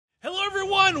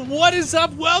everyone, what is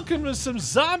up? Welcome to some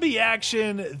zombie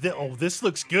action. Oh, this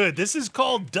looks good. This is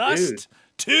called Dust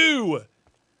 2.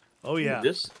 Oh yeah.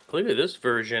 Look at this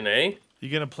version, eh? You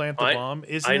gonna plant the bomb?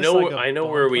 I know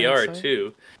where we are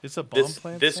too. It's a bomb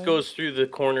plant. This goes through the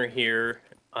corner here,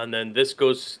 and then this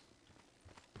goes.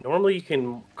 Normally you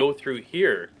can go through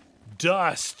here.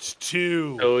 Dust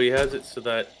 2. So he has it so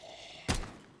that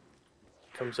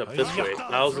comes up this way.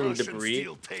 1,000 debris.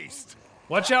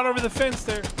 Watch out over the fence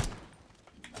there.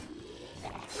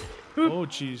 Oh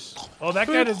jeez. Oh, that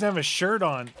guy doesn't have a shirt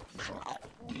on.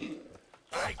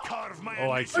 I carved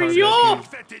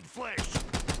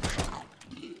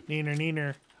Neener,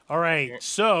 neener. All right,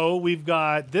 so we've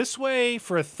got this way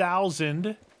for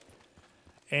 1,000,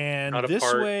 and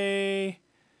this way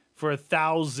for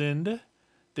 1,000.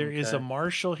 There is a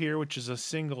Marshall here, which is a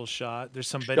single shot. There's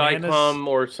some bananas. Skycom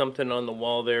or something on the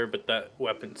wall there, but that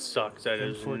weapon sucks. That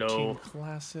is no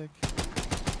classic.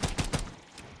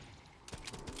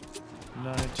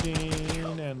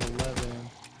 19 and 11.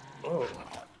 Oh.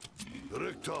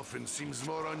 Richtofen seems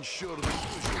more unsure than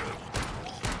usual.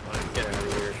 Get out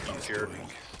of here, jerk.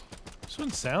 This one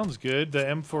sounds good. The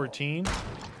M14.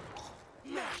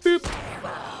 Boop.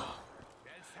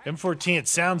 M14. It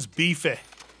sounds beefy.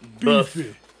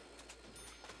 Beefy.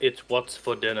 It's what's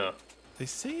for dinner. They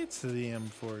say it's the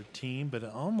M14, but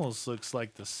it almost looks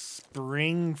like the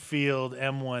Springfield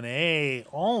M1A.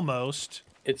 Almost.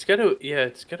 It's got a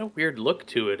weird look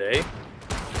to it, eh?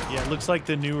 Yeah, it looks like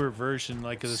the newer version,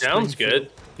 like the sounds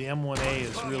good. The M1A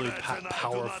is really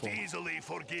powerful.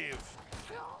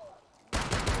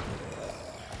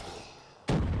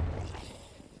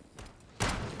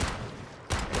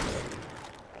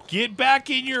 Get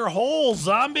back in your hole,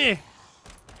 zombie!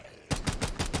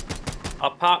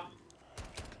 Up, pop.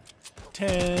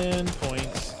 10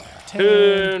 points.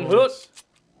 10 points.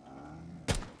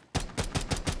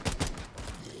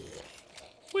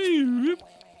 Woo.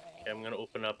 Okay, I'm gonna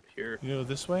open up here. You go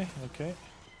this way? Okay.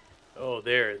 Oh,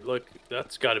 there. Look,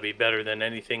 that's got to be better than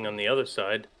anything on the other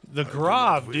side. The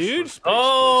Grov, dude.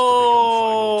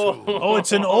 Oh! Oh,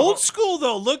 it's an old school,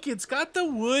 though. Look, it's got the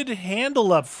wood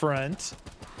handle up front.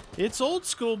 It's old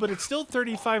school, but it's still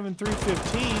 35 and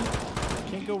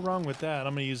 315. Can't go wrong with that.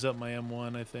 I'm going to use up my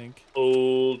M1, I think.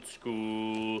 Old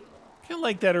school. Kind of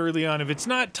like that early on. If it's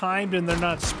not timed and they're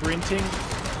not sprinting,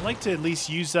 I like to at least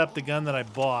use up the gun that I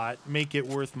bought, make it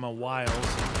worth my whiles.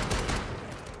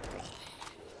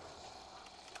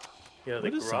 Yeah,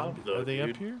 the Grov, though, are they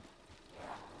up here?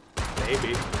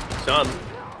 Maybe. Some.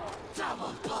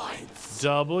 Double points.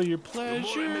 Double your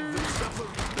pleasure.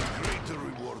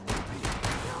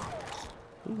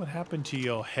 Ooh, what happened to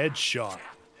your headshot?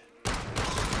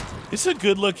 This is a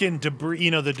good-looking debris.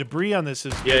 You know, the debris on this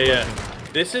is good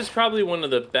looking. This is probably one of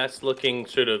the best-looking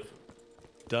sort of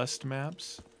dust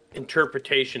maps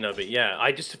interpretation of it. Yeah,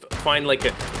 I just find like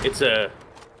it's a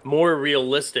more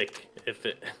realistic. If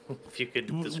you could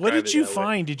describe what did it you that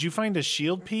find? way. Did you find a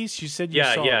shield piece? You said you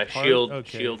saw a part?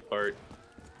 Shield part.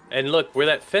 And look, where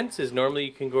that fence is, normally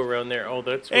you can go around there. Oh,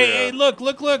 that's where... Hey, look!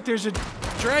 There's a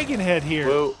dragon head here.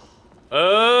 Whoa.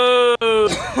 Oh!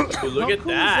 Look at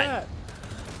that.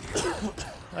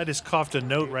 I just coughed a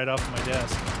note right off my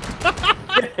desk.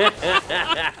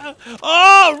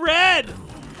 Oh, red!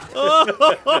 Oh,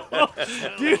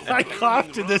 dude, I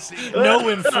coughed and this note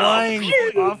went flying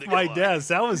off my desk.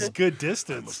 That was good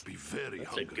distance.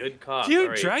 That's a good cough.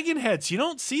 Dude, dragon heads, you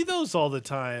don't see those all the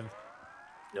time.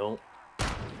 Nope.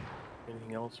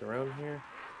 Anything else around here?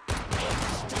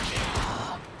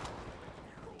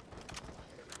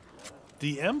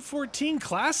 The M14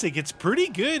 Classic, it's pretty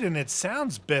good and it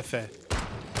sounds biffy.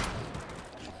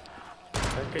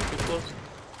 That guy too close?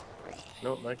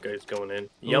 Nope, that guy's going in.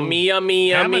 Yummy, yummy,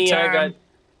 yummy. I got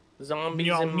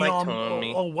zombies in my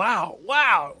tummy. Oh, wow.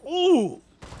 Wow. Ooh.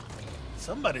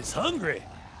 Somebody's hungry.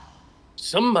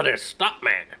 Somebody stop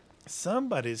me.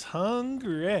 Somebody's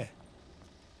hungry.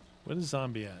 What is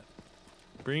zombie at?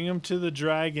 Bring him to the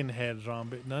dragon head,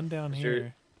 zombie. None down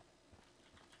here.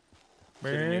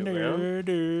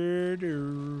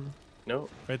 No.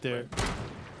 Right there.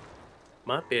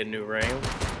 Might be a new round.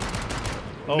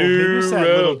 Oh, maybe it's that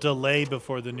little delay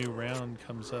before the new round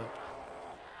comes up.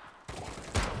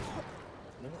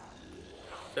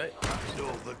 The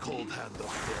cold hand of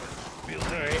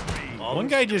death. All right. One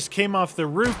guy just came off the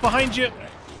roof behind you.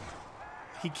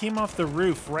 He came off the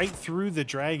roof right through the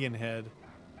dragon head.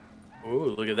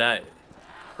 Ooh, look at that.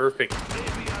 Perfect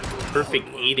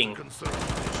eating.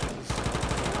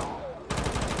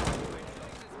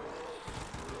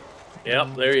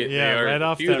 Yep, there you they are. Right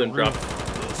off that roof.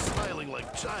 Smiling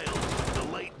like child, the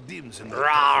light dims in the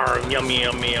Rawr, yummy,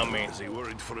 yummy, yummy. Is he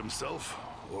worried for himself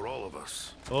or all of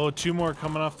us. Oh, 2 more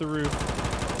coming off the roof.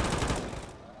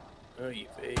 Oh, you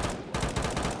fake.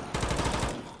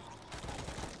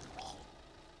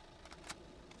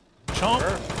 Chomp,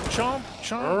 chomp,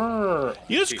 chomp.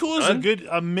 You know what's cool is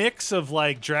a mix of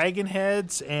like dragon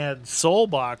heads and soul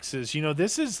boxes. You know,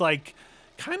 this is like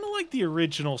kind of like the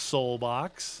original soul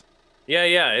box. Yeah,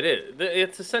 yeah, it is.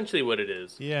 It's essentially what it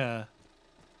is. Yeah.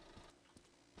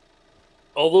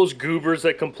 All those goobers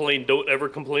that complain don't ever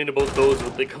complain about those,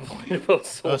 but they complain about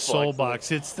soul box. A soul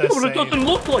box. It's the yeah, same. But it doesn't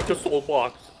look like a soul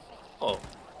box. Oh,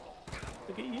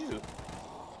 look at you.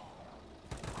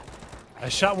 I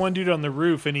shot one dude on the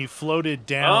roof and he floated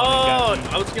down. Oh, and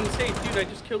got I was gonna say, dude, I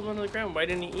just killed one on the ground. Why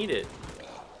didn't he eat it?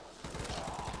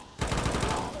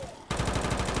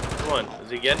 Come on,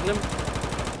 is he getting him?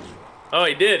 Oh,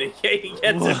 he did. He gets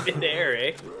him in the air,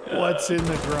 eh? What's in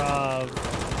the grab?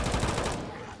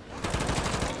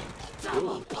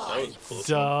 Ooh, that was close.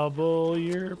 Double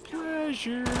your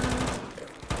pleasure.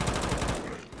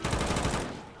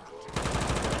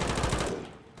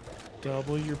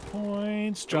 Double your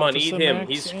points. Come on, eat him.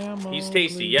 He's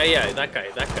tasty. Yeah, yeah. That guy.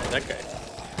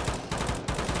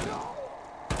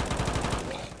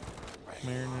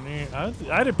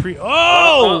 I'd appreciate.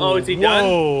 Oh! Is he done?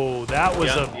 Whoa! That was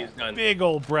a big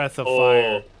old breath of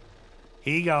fire.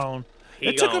 He gone.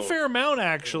 It took a fair amount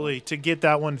actually to get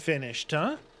that one finished,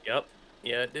 huh? Yep.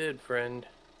 Yeah, it did, friend.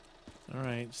 All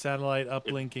right, satellite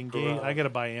uplink engage. I gotta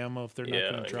buy ammo if they're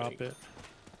not gonna drop it.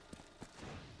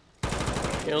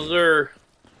 Killer.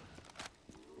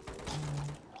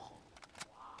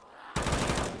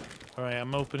 All right,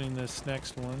 I'm opening this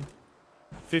next one.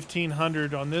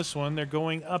 1,500 on this one. They're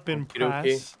going up in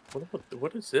price.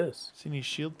 What is this? See any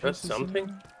shield That's pieces?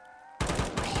 something.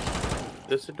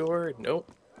 This a door?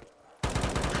 Nope.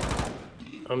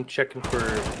 I'm checking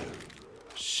for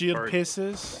shield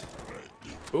pieces.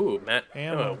 Ooh,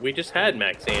 ammo. We just had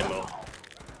max ammo.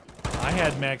 I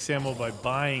had max ammo by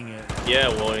buying it. Yeah,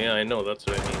 well, yeah, I know. That's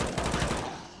what I mean.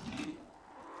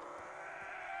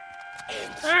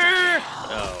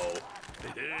 Oh.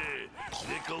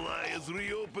 Nikolai has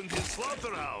reopened his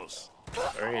slaughterhouse.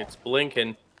 All right, it's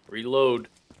blinking. Reload.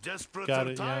 Desperate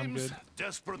times, yeah, I'm good.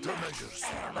 Desperate measures.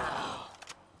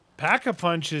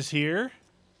 Pack-a-Punch is here.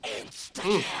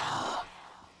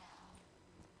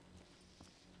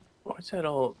 What's that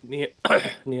all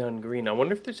neon green? I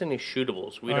wonder if there's any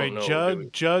shootables. We don't know.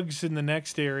 Jugs in the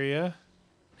next area.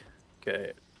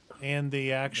 Okay. And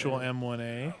the actual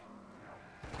M1A.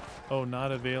 Oh,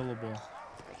 not available.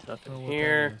 Nothing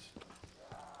here.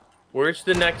 Where's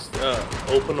the next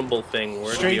openable thing?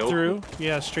 Where straight through.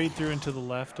 Yeah, straight through and to the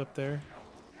left up there.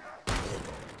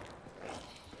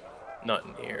 Not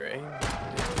in here, eh?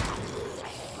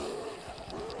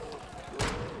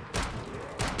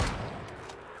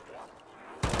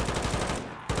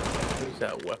 Where's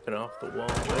that weapon off the wall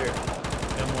there?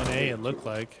 M1A, it looked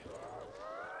like.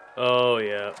 Oh,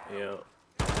 yeah, yeah.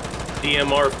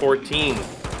 DMR 14.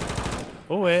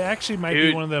 Oh, it actually might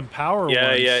be one of them power ones.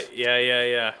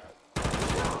 Yeah.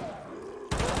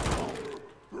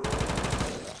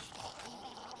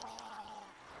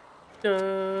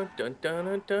 Dun dun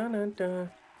dun dun dun dun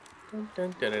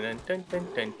dun dun dun dun dun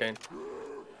dun dun.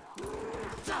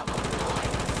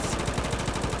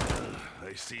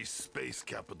 I see space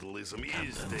capitalism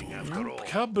is thing after all.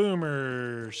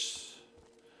 Kaboomers.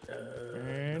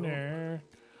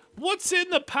 What's in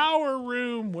the power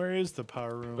room? Where is the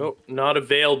power room? Oh, not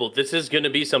available. This is going to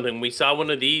be something. We saw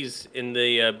one of these in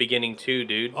the beginning too,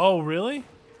 dude. Oh, really?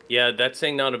 Yeah, that's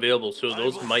saying not available. So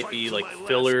those might be like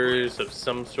fillers of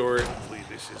some sort.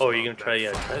 Oh, you're going to try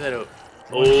that out.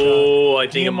 Oh, I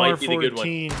think it might be the good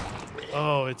one.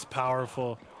 Oh, it's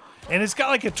powerful. And it's got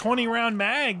like a 20-round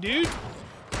mag, dude.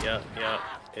 Yeah,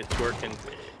 it's working.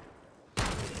 This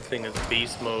thing is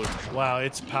beast mode. Wow,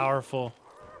 it's powerful.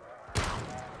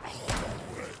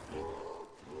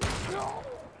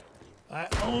 I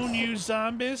own you,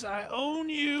 zombies. I own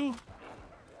you.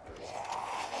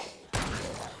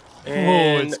 And,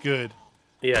 whoa, it's good.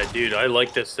 Yeah, dude, I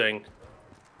like this thing.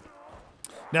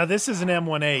 Now, this is an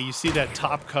M1A. You see that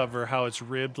top cover, how it's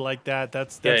ribbed like that?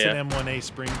 That's an M1A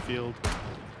Springfield.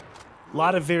 A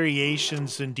lot of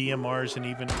variations in DMRs and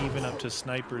even up to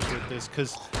snipers with this,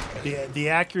 because the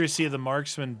accuracy of the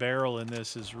marksman barrel in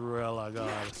this is really good.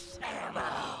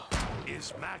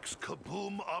 Is Max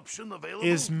Kaboom option available?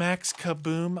 Is Max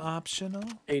Kaboom optional?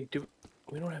 Hey,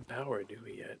 we don't have power, do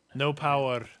we yet? No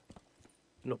power.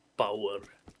 No power.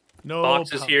 No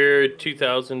boxes here,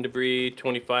 2,000 debris,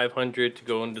 2,500 to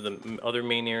go into the other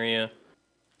main area.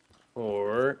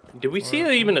 Or did we see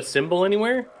even a symbol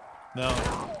anywhere? No.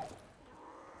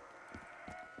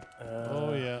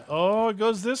 Oh yeah. Oh, it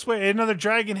goes this way. Another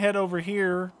dragon head over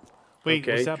here. Wait,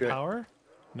 Okay, was that power?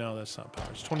 No, that's not power.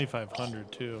 It's 2,500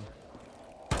 too.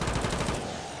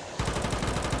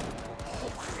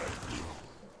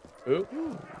 Ooh.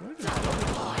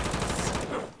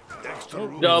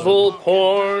 Oh, Double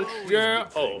punch, yeah.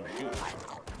 Oh, shoot.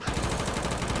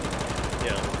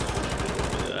 Yeah,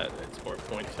 do that. That's more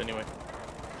points anyway.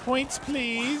 Points,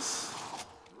 please.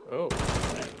 Oh.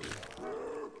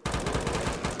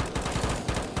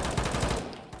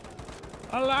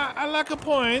 I like a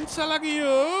points. I like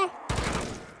you.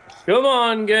 Come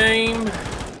on, game.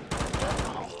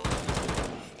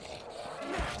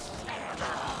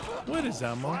 What is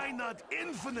ammo? Why not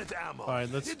infinite ammo? All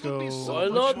right, let's It would be go. so Why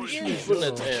much not more infinite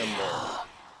useful. ammo?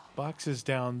 Boxes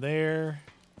down there.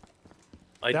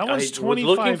 I That one's was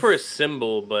looking for a 2,500.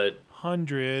 symbol, but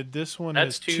This one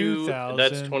that's is 2,000. 2,000.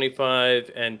 That's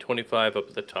 25 and 25 up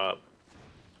at the top.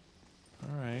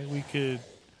 All right, we could.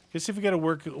 Guess if we got to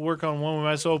work on one, we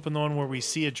might as well open the one where we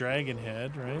see a dragon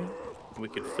head, right? We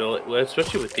could fill it, well,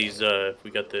 especially with these. We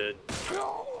got the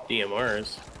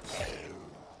DMRs.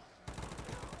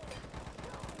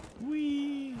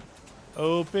 We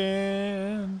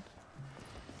open.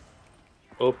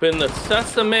 Open the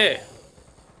sesame.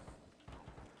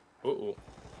 Uh-oh.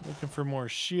 Looking for more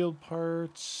shield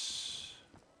parts.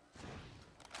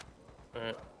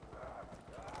 Alright.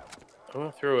 I'm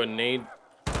gonna throw a nade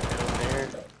down there.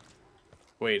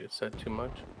 Wait, is that too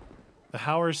much? The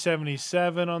Howard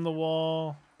 77 on the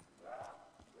wall.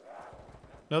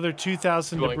 Another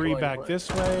 2,000 Go on, debris go on, back go on. this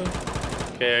way.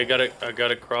 Okay, I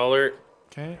got a crawler.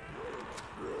 Okay.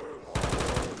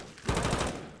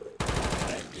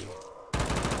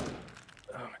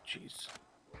 Oh, jeez.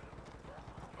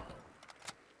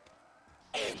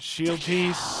 Shield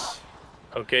piece.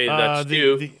 Okay, that's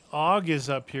two. The AUG is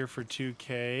up here for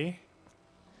 2K.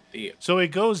 The So it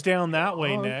goes down that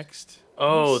way AUG? next.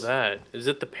 oh, that is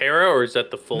it. The para or is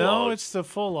that the full? No, AUG? it's the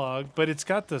full AUG, but it's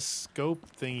got the scope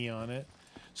thingy on it.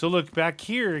 So look, back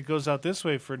here, it goes out this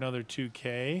way for another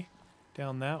 2K.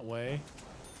 Down that way.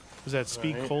 Was that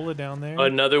Speed Right. Cola down there?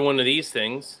 Another one of these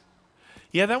things.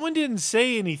 Yeah, that one didn't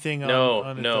say anything No,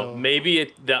 on it, no. though.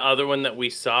 Maybe the other one that we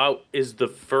saw is the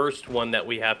first one that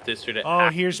we have to sort of. Oh,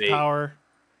 here's activate. power.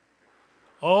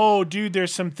 Oh, dude,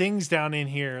 there's some things down in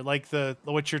here, like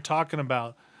what you're talking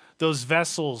about. Those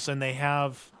vessels, and they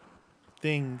have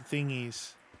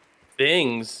thingies.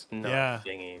 Things, no Yeah.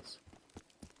 thingies.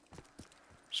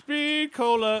 Speed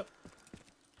Cola.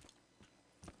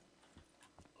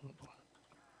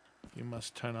 You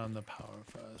must turn on the power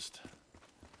first.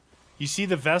 You see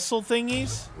the vessel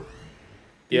thingies?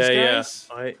 These Yeah, guys?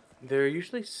 yeah. They're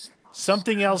usually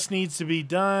Something else needs to be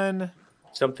done.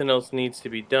 something else needs to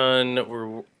be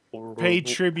done. Pay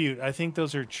tribute. I think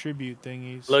those are tribute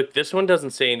thingies. Look, this one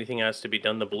doesn't say anything has to be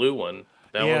done. The blue one.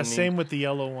 That yeah, one same with the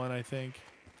yellow one, I think.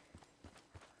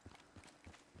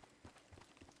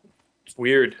 It's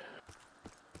weird.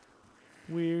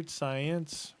 Weird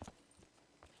science.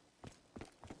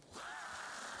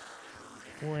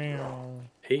 Wow.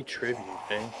 Pay tribute,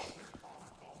 eh?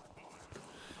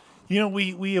 You know,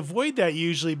 we avoid that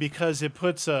usually because it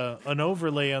puts an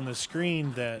overlay on the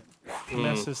screen that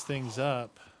messes things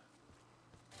up.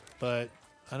 But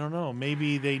I don't know.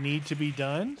 Maybe they need to be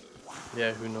done.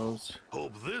 Yeah, who knows?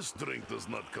 Hope this drink does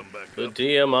not come back The up.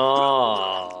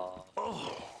 DMR.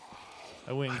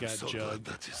 I went and got So jugged. glad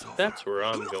that is over. That's where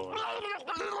I'm going.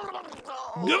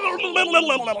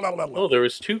 Oh, there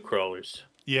was 2 crawlers.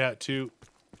 Yeah, two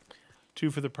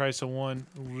for the price of one.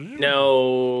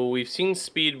 Now, we've seen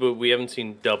speed, but we haven't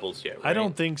seen doubles yet, right? I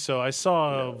don't think so. I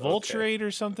saw No, a Vulturate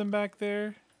or something back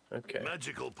there. Okay.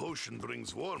 Magical potion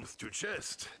brings warmth to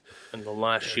chest. And the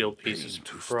last shield piece is pain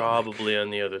to probably on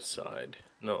the other side.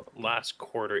 No, last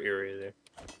quarter area there.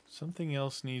 Something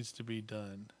else needs to be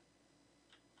done.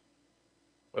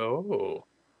 Oh.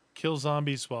 Kill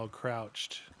zombies while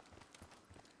crouched.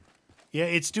 Yeah,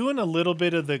 it's doing a little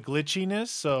bit of the glitchiness,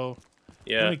 so I'm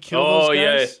Yeah. gonna kill those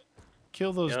guys. Yeah.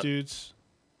 Kill those Yep. dudes.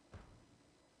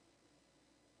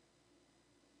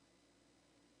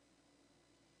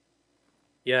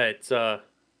 Yeah, it's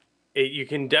you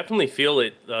can definitely feel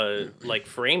it like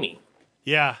framing.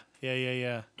 Yeah.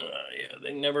 Yeah,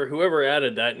 they never whoever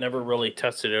added that never really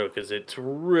tested it out because it's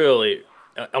really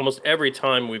almost every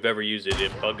time we've ever used it,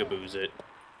 it bugaboos it.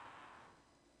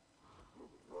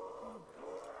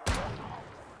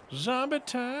 Zombie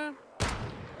time.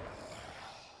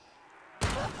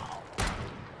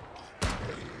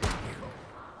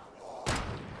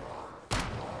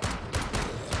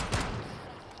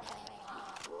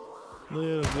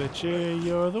 Little glitchy,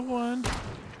 you're the one.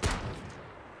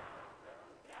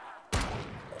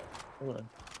 Hold on.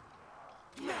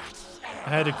 I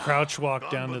had to crouch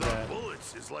walk down to that.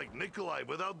 Bullets is like Nikolai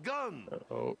without gun.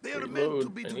 Oh, They are meant reload. to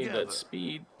be I need together. that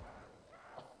speed.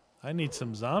 I need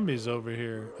some zombies over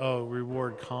here. Oh,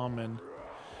 reward common.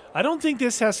 I don't think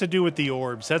this has to do with the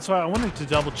orbs. That's why I wanted to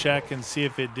double check and see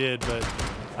if it did, but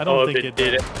I don't think it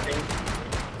did.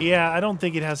 Yeah, I don't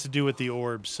think it has to do with the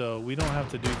orbs, so we don't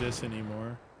have to do this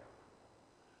anymore.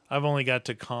 I've only got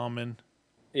to common.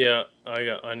 Yeah, I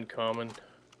got uncommon.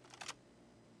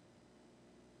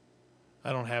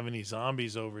 I don't have any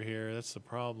zombies over here. That's the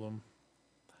problem.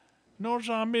 No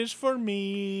zombies for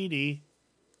me.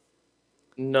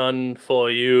 None for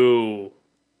you.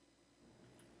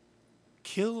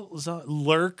 Kill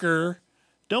lurker.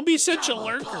 Don't be such a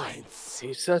lurker.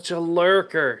 He's such a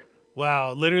lurker.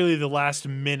 Wow, literally the last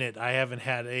minute I haven't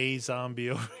had a zombie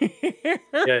over here.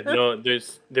 Yeah, no,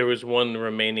 there was one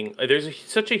remaining. There's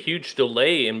such a huge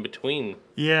delay in between.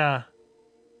 Yeah.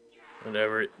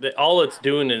 Whatever. All it's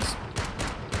doing is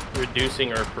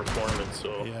reducing our performance,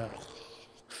 so Yeah.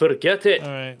 forget it. All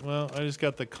right. Well, I just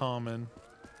got the common.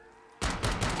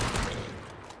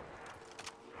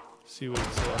 See what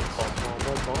it says.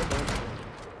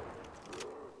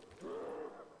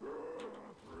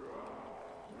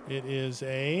 It is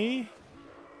a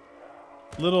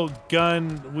little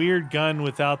gun, weird gun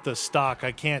without the stock.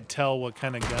 I can't tell what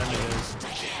kind of gun it is.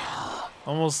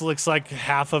 Almost looks like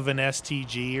half of an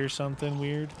STG or something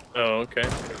weird. Oh, okay.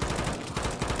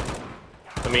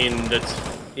 I mean,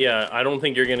 yeah, I don't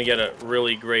think you're going to get a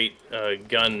really great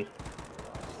gun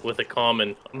with a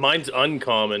common. Mine's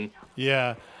uncommon.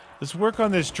 Yeah. Let's work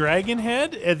on this dragon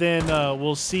head, and then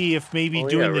we'll see if maybe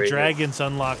doing the dragons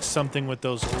unlocks something with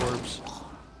those orbs.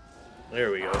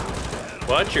 There we go.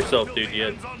 Watch yourself, dude. You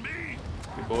had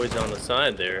your boys on the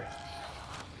side there.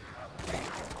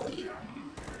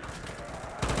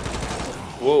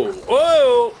 Whoa.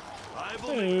 Whoa! I've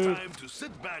only time to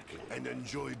sit back and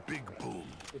enjoy Big Boom.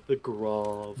 The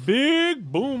Grove. Big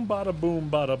boom, bada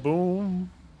boom.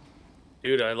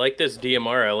 Dude, I like this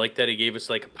DMR. I like that he gave us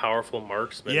like a powerful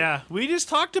marksman. Yeah, we just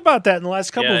talked about that in the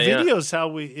last couple of videos.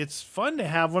 How it's fun to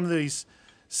have one of these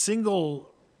single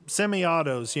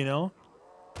semi-autos, you know,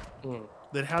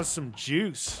 that has some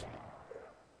juice.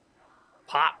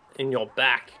 Pop in your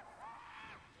back.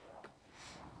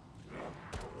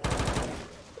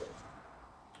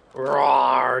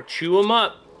 Roar! Chew him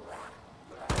up.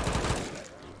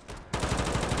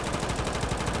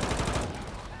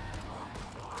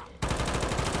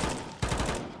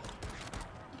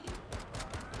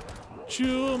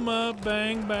 Chew 'em up,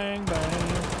 bang, bang,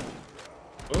 bang.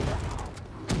 Oh.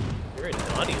 You're a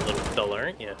naughty little fella,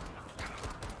 aren't you?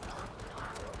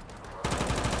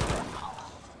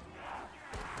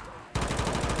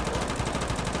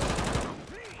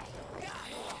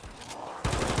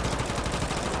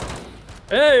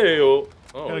 Hey! Oh,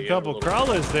 got a couple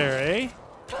crawlers there, eh?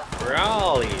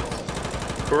 Crawlies.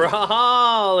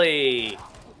 Crawly!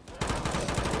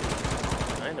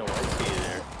 I know, I see you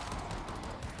there.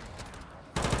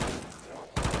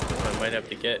 I might have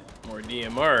to get more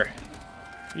DMR.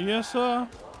 Yes, sir.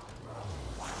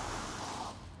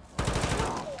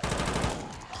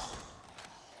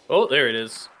 Oh, there it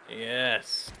is.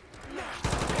 Yes.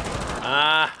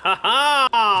 Ah ha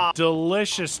ha!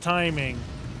 Delicious timing.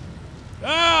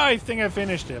 Ah, I think I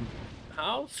finished him.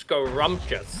 How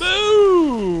scrumptious.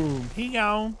 Boom! He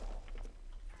gone.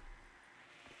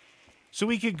 So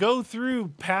we could go through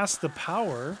past the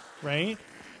power, right?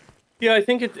 Yeah, I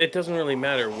think it doesn't really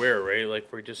matter where, right? Like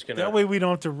we're just gonna. That way we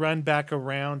don't have to run back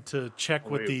around to check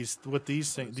what these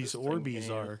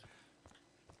Orbeez are.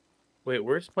 Wait,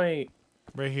 where's my?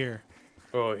 Right here.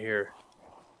 Oh, here.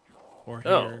 Or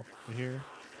here. Oh. Here.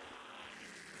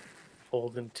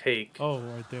 Hold and take. Oh,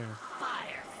 right there.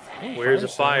 Where's a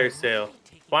fire sale?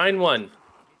 Find one.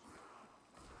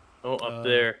 Oh, up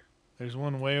there. There's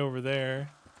one way over there.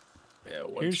 Yeah,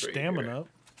 here's right stamina here. up.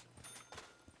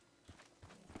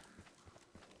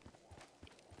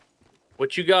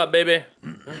 What you got, baby?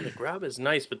 The Grav is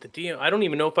nice, but the DM... I don't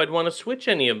even know if I'd want to switch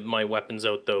any of my weapons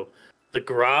out, though. The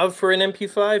Grav for an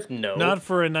MP5? No. Not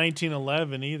for a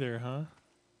 1911 either, huh?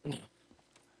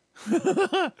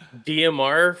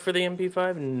 DMR for the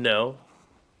MP5? No.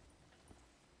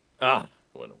 Ah,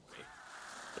 what a way.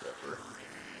 Whatever.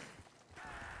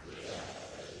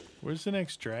 Where's the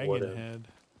next dragon head?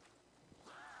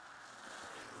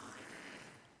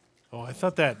 Oh, I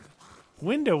thought that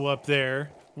window up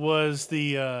there was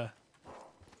the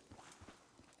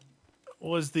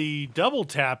double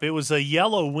tap. It was a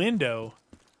yellow window.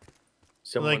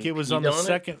 Someone like it was on the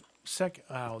second.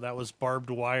 Oh, that was barbed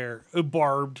wire.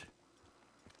 Barbed.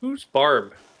 Who's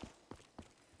Barb?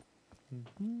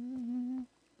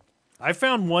 I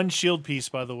found one shield piece,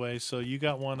 by the way. So you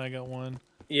got one, I got one.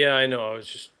 Yeah, I know. I was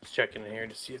just checking in here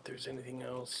to see if there's anything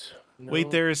else. No.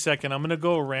 Wait there a second. I'm gonna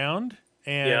go around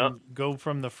and go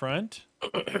from the front.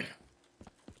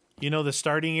 You know, the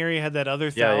starting area had that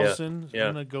other 1,000. Yeah.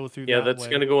 I'm gonna go through. Yeah, that that's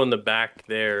way. gonna go in the back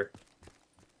there.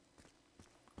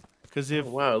 Because if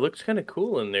wow, it looks kind of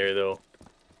cool in there though.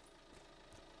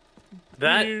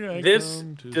 This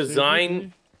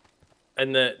design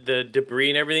and the debris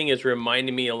and everything is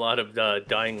reminding me a lot of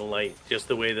Dying Light, just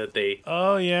the way that they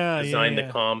designed the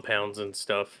compounds and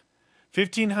stuff.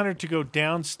 1,500 to go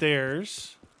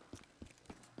downstairs.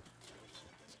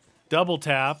 Double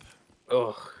tap.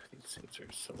 Ugh, these things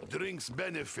are so. Drinks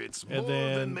benefits And more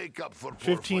then than make up for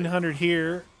 1,500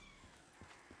 here.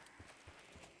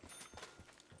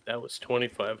 That was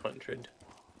 2,500.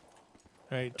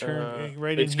 All right, turn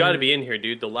right in. It's got to be in here,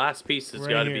 dude. The last piece has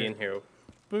got to be in here.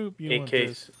 Boop. You want AK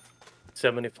this.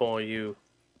 74U.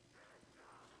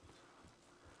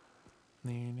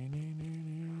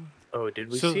 Oh,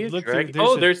 did we see a dragon?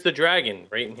 Oh, there's the dragon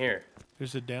right in here.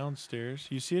 There's a downstairs.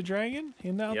 You see a dragon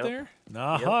out Yep. there?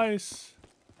 Nice. Yep.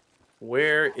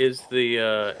 Where is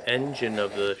the engine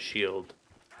of the shield?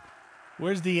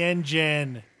 Where's the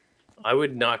engine? I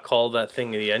would not call that thing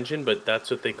the engine, but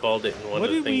that's what they called it in one of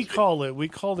the things. What did we call it? We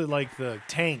called it like the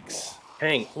tanks.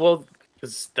 Tank. Well,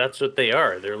 because that's what they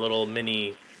are. They're little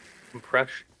mini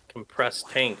compressed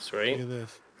tanks, right? Look at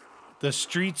this. The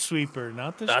street sweeper,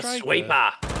 not the The striker.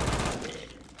 sweeper.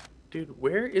 Dude,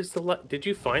 where is the did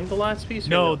you find the last piece?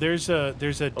 No, there's a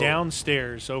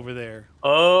downstairs over there.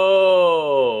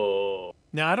 Oh.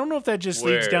 Now I don't know if that just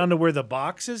leads down to where the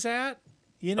box is at.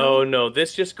 You know? Oh no,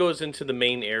 this just goes into the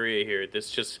main area here. This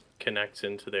just connects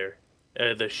into there.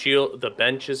 The shield, the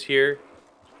bench is here.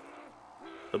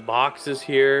 The box is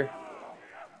here.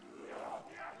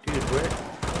 Dude, where?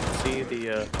 See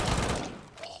the.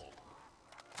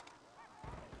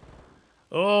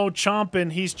 Oh,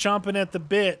 chomping! He's chomping at the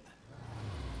bit.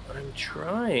 I'm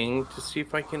trying to see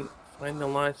if I can find the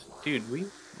last. Dude, we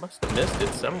must have missed it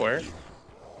somewhere.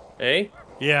 Hey?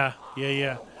 Yeah.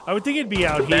 I would think it'd be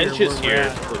out here. The bench is here.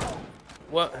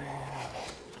 What? I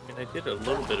mean, I did a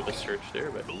little bit of a search there,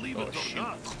 but Believe it or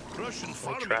not, Russian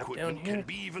farm trap down equipment here? can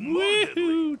be even more deadly.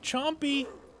 Woohoo! Chompy.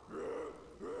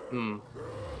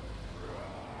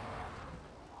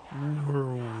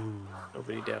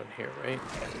 Nobody down here, right?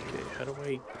 Okay, how do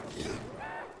I...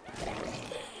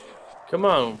 Come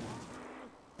on.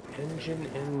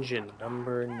 Engine,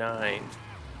 number 9.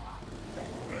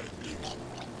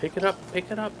 Pick it up.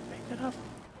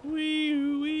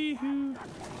 Wee-hoo.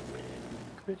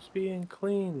 Crispy and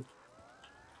clean.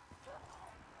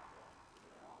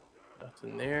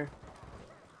 Nothing there.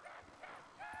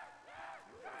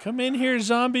 Come in here,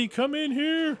 zombie. Come in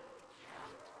here.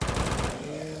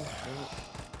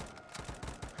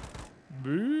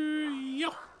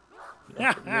 Boo-yah.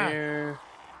 Nothing there.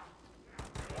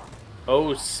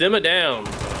 Oh, simmer down.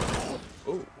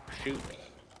 Oh, shoot.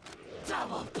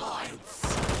 Double points.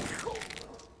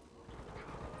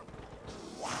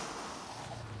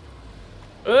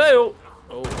 Oh,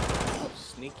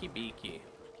 sneaky beaky.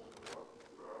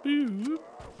 Boo.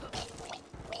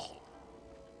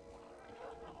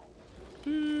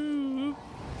 Boo.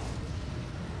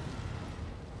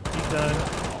 He's done.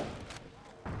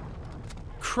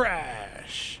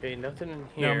 Crash. Okay, nothing in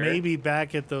here. Now maybe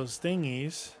back at those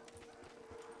thingies.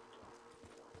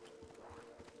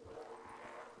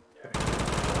 Until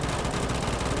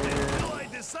I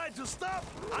decide to stop,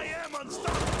 I am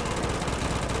unstoppable.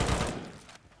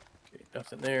 Okay,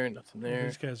 nothing there.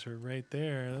 These guys are right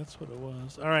there. That's what it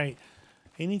was. All right.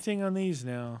 Anything on these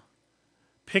now?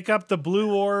 Pick up the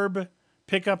blue orb.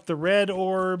 Pick up the red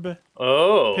orb.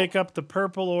 Oh. Pick up the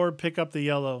purple orb. Pick up the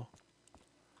yellow.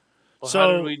 Well, so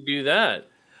how did we do that?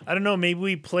 I don't know. Maybe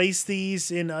we place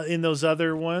these in those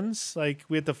other ones. Like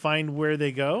we have to find where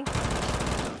they go.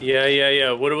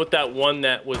 Yeah. What about that one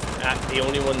that was the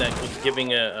only one that was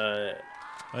giving an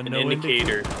no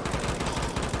indicator?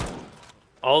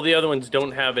 All the other ones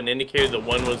don't have an indicator. The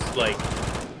one was like,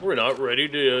 we're not ready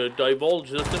to divulge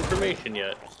this information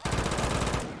yet.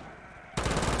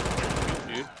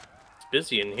 Dude, it's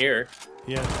busy in here.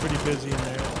 Yeah, it's pretty busy in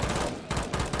there.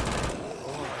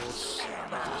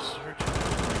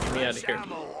 Get me out of here.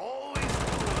 Ammo always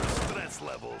lowers stress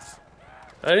levels.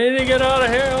 I need to get out of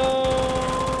here.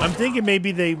 I'm thinking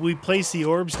maybe we place the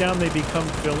orbs down, they become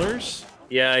fillers.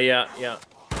 Yeah.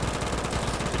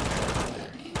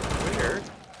 Where?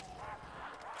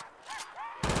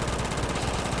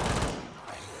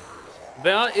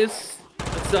 That is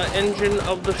the engine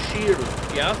of the shield,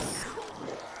 yes?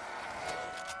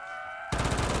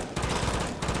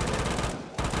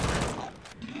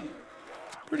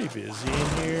 Pretty busy in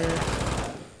here.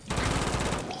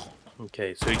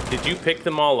 Okay, so did you pick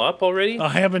them all up already? I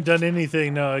haven't done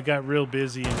anything. No, I got real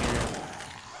busy in here.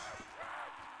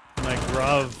 My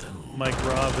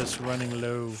grov is running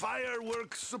low.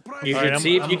 Fireworks surprise. You should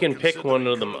see if you can pick one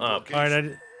of them up. All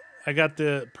right, I got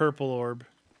the purple orb.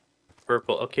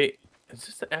 Purple. Okay, is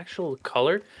this the actual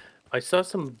color? I saw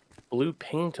some blue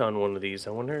paint on one of these. I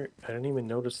wonder. I didn't even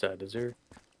notice that. Is there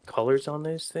colors on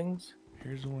these things?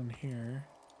 Here's one here.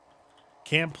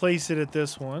 Can't place it at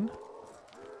this one.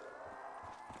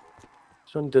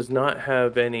 This one does not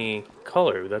have any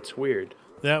color. That's weird.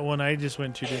 That one I just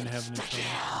went to didn't have any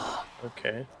color.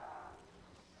 Okay.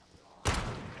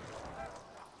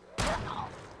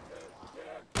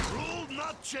 Rule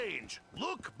not change.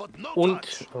 Look, but no Und.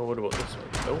 touch. Oh, what about this one?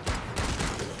 Nope.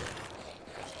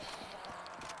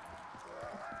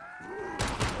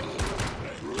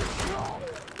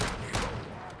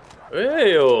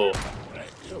 Hey-o.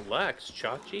 Relax,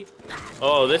 Chachi.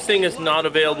 Oh, this thing is not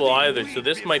available either, so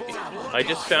this might be... I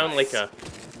just found like a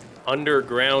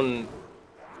underground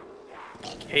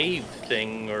cave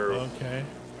thing, or... Okay.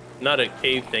 Not a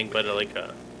cave thing, but like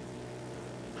a...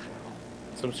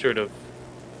 some sort of...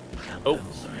 Oh.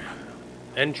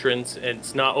 Entrance, and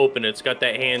it's not open. It's got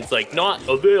that hand's like, not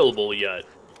available yet.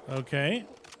 Okay.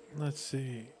 Let's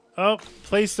see. Oh,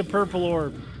 place the purple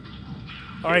orb.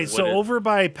 All right, so over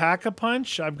by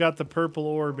Pack-a-Punch, I've got the purple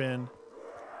orb in.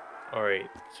 All right,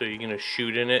 so you're gonna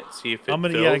shoot in it, see if it I'm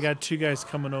gonna. fills? Yeah, I got two guys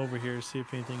coming over here, see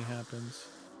if anything happens.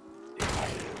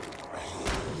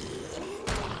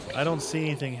 I don't see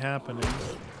anything happening.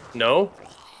 No?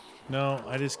 No,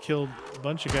 I just killed a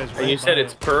bunch of guys. And you said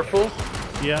it's purple?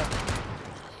 Yeah.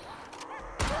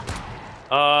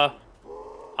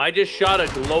 I just shot a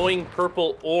glowing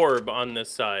purple orb on this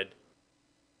side.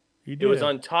 You did. It was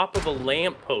on top of a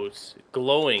lamppost,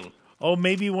 glowing. Oh,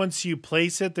 maybe once you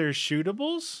place it, there's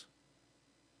shootables?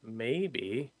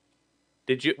 Maybe.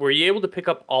 Were you able to pick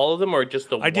up all of them or just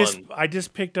the one? I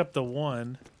just picked up the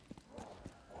one.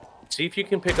 See if you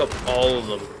can pick up all of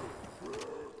them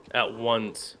at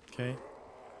once. Okay.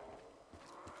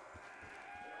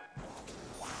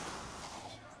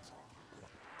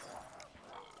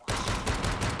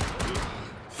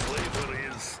 Flavor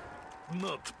is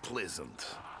not pleasant.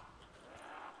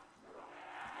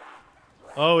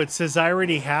 Oh, it says I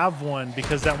already have one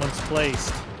because that one's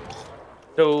placed.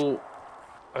 So,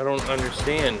 I don't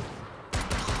understand.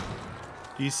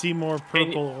 Do you see more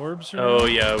purple orbs? Oh,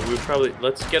 yeah, we probably...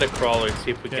 Let's get a crawler and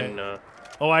see if we can...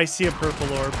 Oh, I see a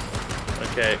purple orb.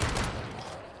 Okay.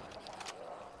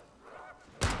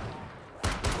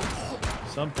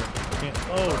 Something.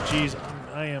 Oh, jeez.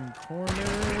 I am cornered.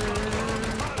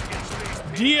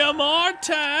 DMR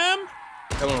time!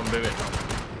 Come on, baby.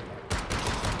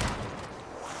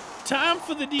 Time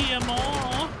for the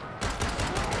DMR.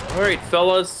 All right,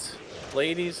 fellas,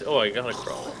 ladies. Oh, I got a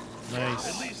crawler. Nice.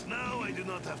 At least now I do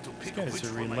not have to pick These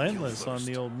guys are relentless on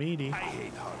the old meaty. I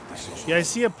hate hard decisions. Yeah, I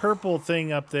see a purple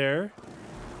thing up there.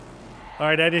 All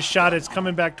right, I just shot it. It's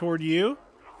coming back toward you.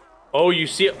 Oh, you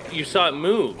saw it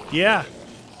move. Yeah.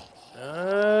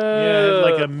 Yeah,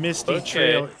 like a misty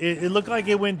trail. It looked like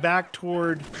it went back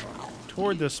toward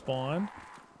the spawn.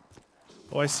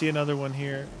 Oh, I see another one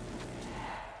here.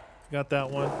 Got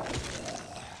that one.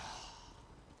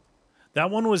 That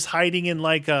one was hiding in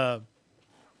like an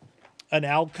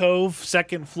alcove,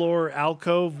 second floor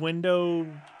alcove window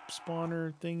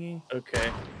spawner thingy. Okay.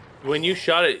 When you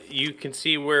shot it, you can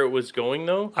see where it was going,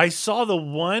 though? I saw the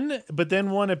one, but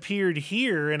then one appeared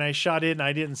here, and I shot it, and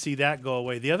I didn't see that go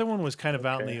away. The other one was kind of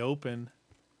out in the open.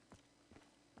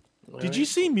 Did you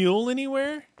see Mule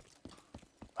anywhere?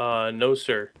 No,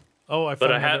 sir. Oh, I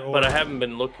found another orb. But I haven't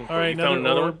been looking for it. All right, You found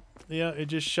another orb. one? Yeah, it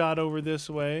just shot over this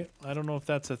way. I don't know if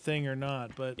that's a thing or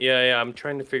not, but... Yeah, I'm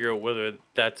trying to figure out whether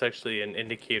that's actually an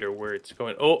indicator where it's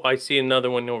going. Oh, I see another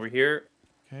one over here.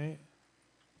 Okay.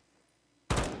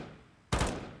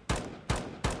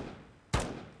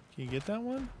 Can you get that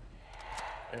one?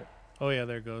 Yeah. Oh, yeah,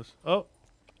 there it goes. Oh.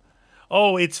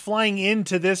 Oh, it's flying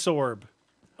into this orb.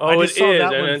 Oh, it is,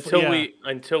 and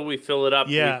until we fill it up,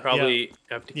 we probably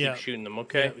have to keep shooting them.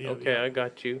 Okay, okay, I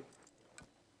got you.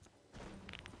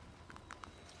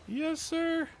 Yes,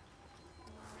 sir.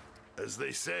 As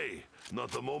they say,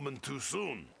 not a moment too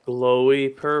soon.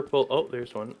 Glowy purple. Oh,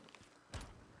 there's one.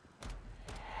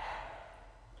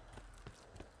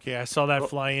 Okay, I saw that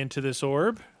fly into this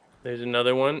orb. There's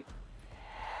another one.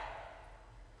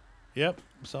 Yep,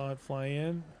 saw it fly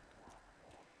in.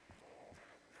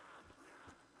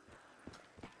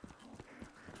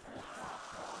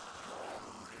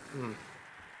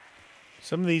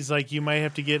 Some of these, like, you might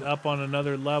have to get up on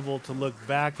another level to look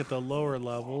back at the lower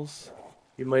levels.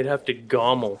 You might have to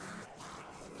gomel.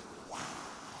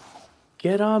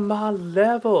 Get on my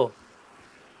level.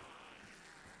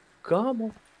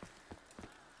 Gomel.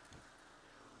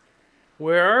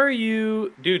 Where are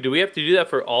you? Dude, do we have to do that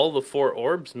for all the 4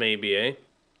 orbs maybe, eh?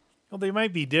 Well, they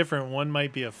might be different. One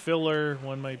might be a filler.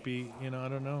 One might be, you know, I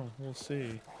don't know. We'll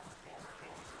see.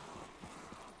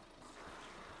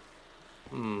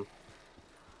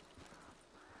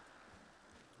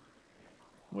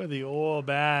 Where the orb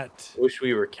at? Wish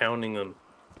we were counting them.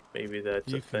 Maybe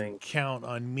that's You a thing. Count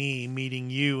on me meeting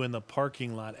you in the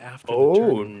parking lot after the Oh,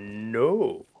 tournament.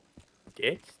 no.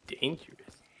 That's dangerous.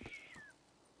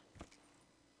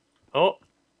 Oh.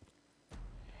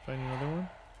 Find another one?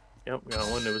 Yep, got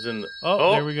one that was in the...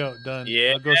 Oh, there we go. Done.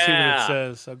 Yeah. I'll go see what it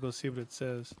says. I'll go see what it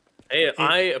says. Hey,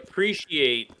 I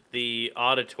appreciate the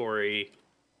auditory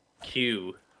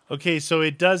cue. Okay, so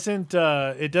it doesn't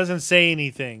say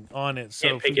anything on it. So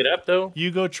Can't pick it up, though? You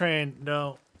go try and...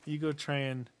 No. You go try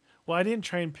and... Well, I didn't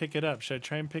try and pick it up. Should I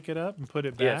try and pick it up and put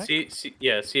it back?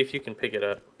 Yeah, see if you can pick it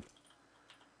up.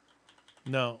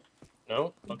 No.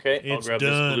 No? Okay, I'll grab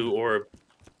done. this blue orb.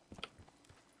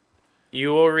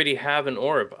 You already have an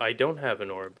orb. I don't have an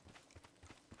orb.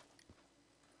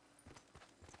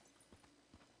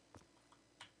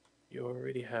 You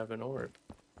already have an orb.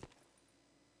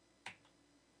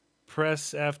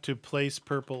 Press F to place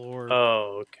purple orb.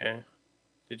 Oh, okay.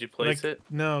 Did you place it?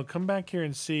 No, come back here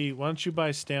and see. Why don't you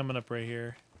buy stamina up right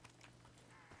here?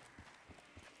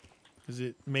 Because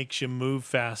it makes you move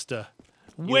faster.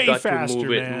 Way faster,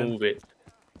 move it, man. move it.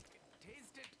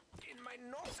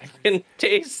 I can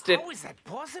taste it. How is that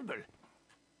possible?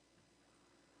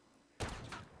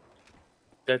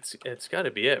 It's got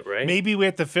to be it, right? Maybe we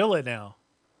have to fill it now.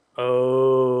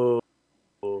 Oh.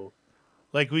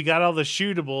 Like, we got all the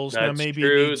shootables. That's now maybe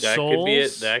true. it needs That souls. could be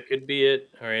it. That could be it.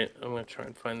 All right, I'm going to try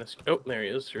and find this. Oh, there he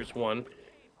is. There's one.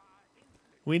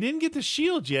 We didn't get the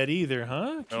shield yet either,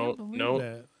 huh? Can't believe no.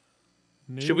 that.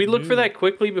 Should we look for that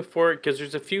quickly before? Because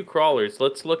there's a few crawlers.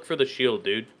 Let's look for the shield,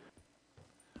 dude.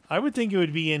 I would think it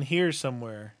would be in here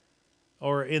somewhere.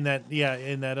 Or in that,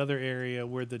 in that other area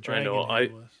where the dragon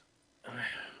head was. I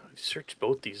searched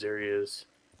both these areas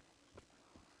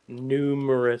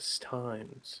numerous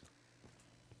times.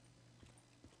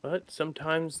 But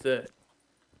sometimes the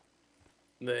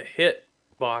hit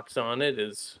box on it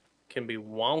can be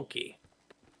wonky.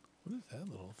 What is that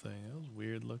little thing? That was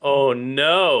weird looking. Oh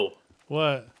no!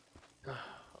 What? No.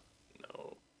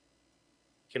 You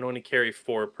can only carry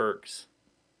 4 perks.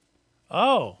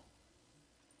 Oh.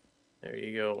 There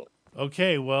you go.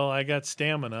 Okay, well, I got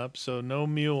stamina up, so no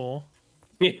mule.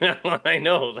 Yeah, I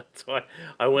know. That's why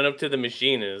I went up to the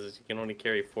machine. And you can only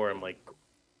carry 4. I'm like,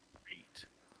 great.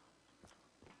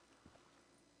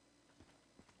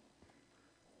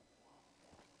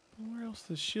 Where else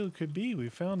the shield could be? We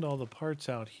found all the parts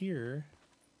out here.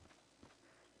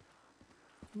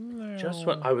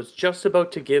 I was just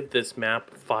about to give this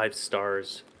map 5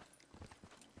 stars.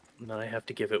 And then I have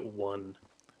to give it 1.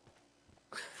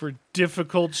 For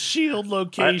difficult shield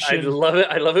location. I love it.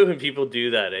 I love it when people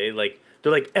do that, eh? Like,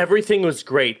 they're like, everything was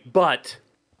great, but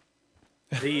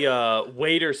the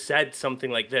waiter said something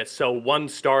like this. So 1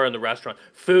 star in the restaurant.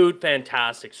 Food,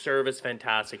 fantastic. Service,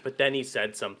 fantastic. But then he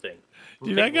said something.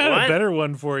 Dude, I got a better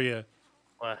one for you.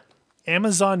 What?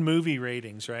 Amazon movie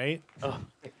ratings, right? Oh.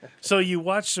 So you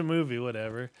watch the movie,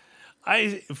 whatever.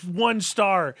 1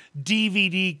 star,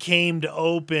 DVD came to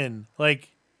open. Like,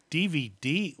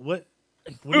 DVD? What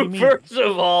do you mean? First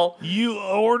of all, you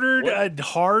ordered a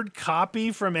hard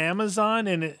copy from Amazon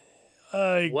and it,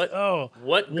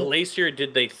 what glacier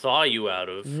did they thaw you out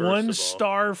of? 1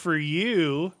 star for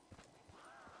you.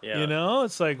 Yeah. You know,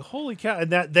 it's like, holy cow.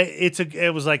 And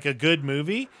it was like a good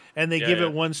movie, and they give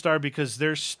it 1 star because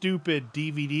their stupid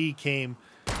DVD came.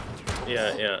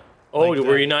 Yeah. Oh, like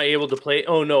were you not able to play?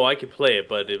 Oh no, I could play it,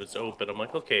 but it was open. I'm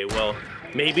like, okay, well,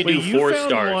 maybe do 4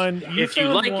 stars if you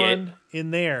like it.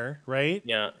 In there, right?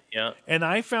 Yeah. And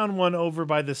I found one over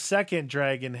by the second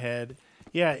dragon head.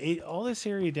 Yeah, all this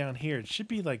area down here, it should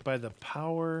be like by the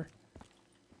power,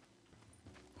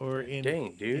 or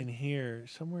in here,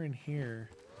 somewhere in here.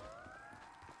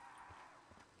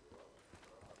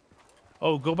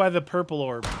 Oh, go by the purple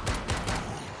orb.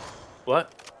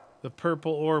 What? The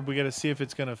purple orb. We got to see if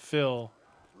it's gonna fill.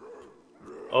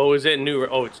 Oh, is it new?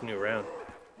 Oh, it's new round.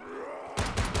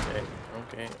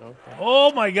 Okay.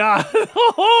 Oh my god!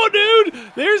 Oh,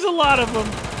 dude, there's a lot of them.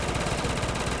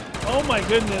 Oh my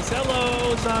goodness!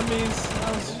 Hello, zombies.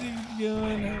 How's you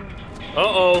doing?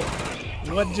 Uh-oh.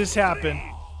 What just happened?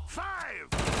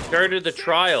 Started the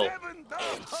trial.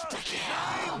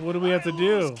 What do we have to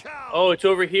do? Oh, it's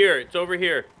over here. It's over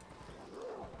here.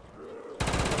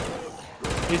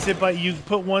 Is it but you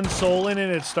put one soul in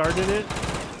and it started it?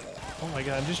 Oh my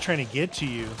god, I'm just trying to get to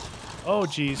you. Oh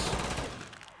jeez.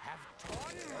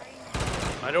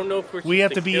 I don't know if we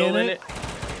have to be in it.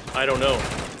 I don't know.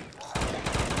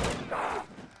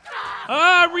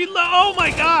 Ah, reload! Oh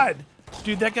my god!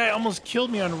 Dude, that guy almost killed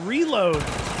me on reload.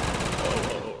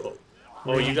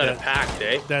 Oh, you got it packed,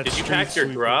 eh? Did you pack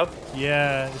your grub?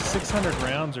 Yeah, it's 600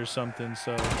 rounds or something,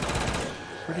 so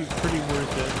pretty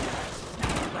worth it.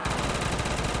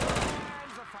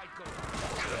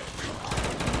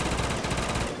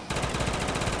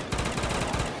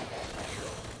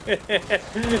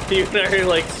 You and I are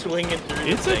like swinging through.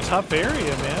 It's a tough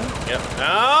area, man. Yep.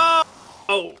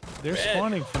 Oh! They're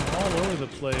spawning from all over the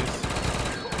place.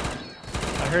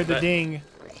 I heard the ding.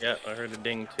 Yeah, I heard a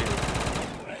ding too.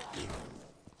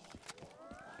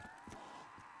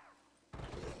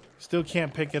 Still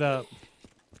can't pick it up.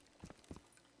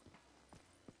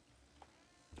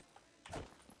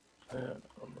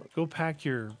 Go pack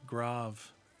your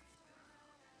grov.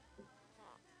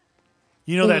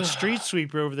 You know that street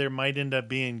sweeper over there might end up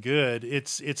being good.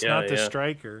 It's not the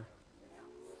striker.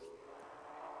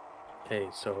 Okay,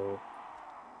 so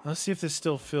let's see if this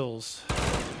still fills.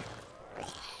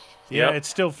 Yeah, it's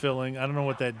still filling. I don't know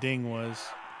what that ding was.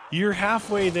 You're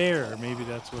halfway there. Maybe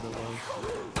that's what it was.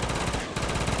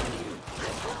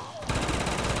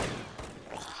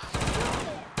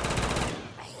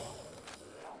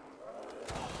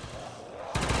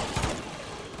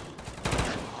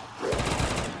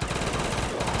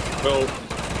 Bro.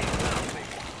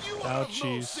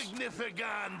 Ouchies.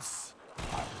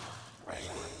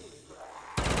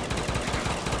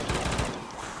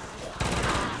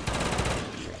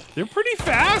 They're pretty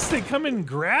fast. They come in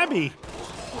grabby.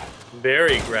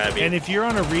 Very grabby. And if you're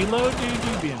on a reload, dude,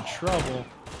 you'd be in trouble.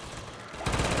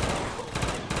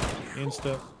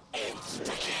 Insta.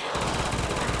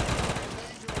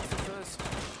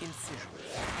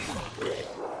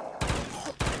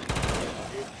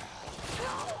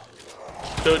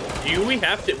 So we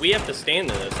have to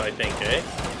stand in this, I think, eh?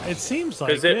 It seems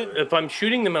like it. Because if I'm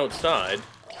shooting them outside,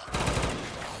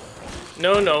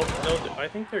 no, I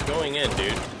think they're going in,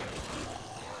 dude.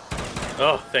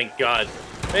 Oh, thank God,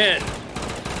 man!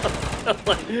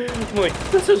 I'm like,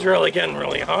 this is really getting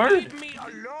really hard.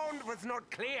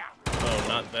 Oh,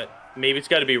 not that. Maybe it's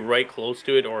got to be right close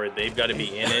to it, or they've got to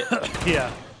be in it.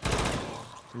 Yeah,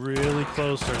 really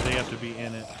close, or they have to be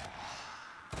in it.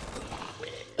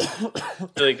 I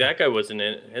feel like that guy wasn't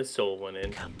in it. His soul went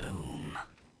in.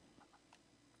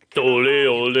 Ole,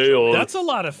 ole, ole. That's a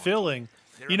lot of filling.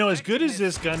 You know, as good as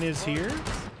this gun is here,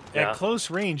 at close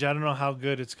range, I don't know how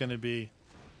good it's going to be.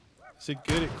 Is it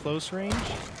good at close range?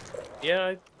 Yeah,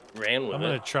 I ran with it. I'm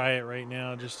going to try it right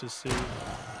now just to see.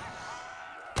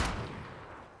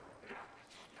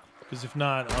 Because if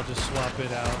not, I'll just swap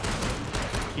it out.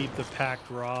 Keep the packed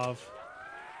ROV.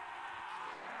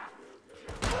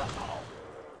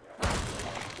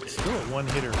 Still a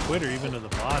one-hitter quitter, even to the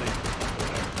body.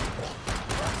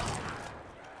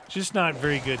 Just not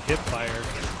very good hip fire.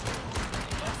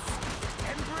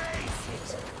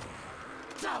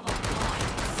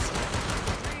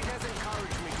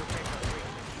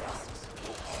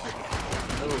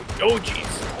 Oh,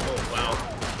 jeez. Oh, wow.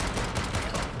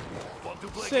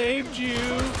 Saved you.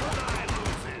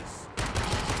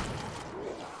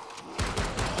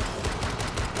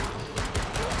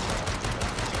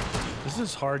 This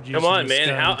is hard using. Come on, this man.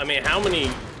 gun. How many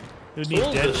You'd need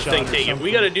souls does this thing take? If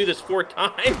we got to do this 4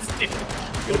 times, dude,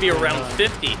 it's gonna be around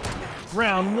 50.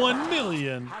 Round 1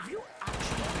 million.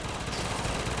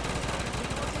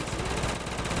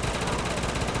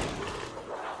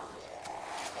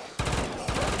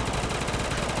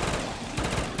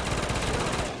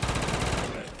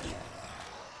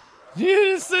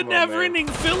 It's a never-ending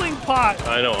filling pot.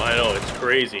 I know. It's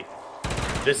crazy.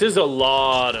 This is a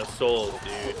lot of souls,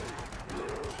 dude.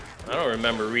 I don't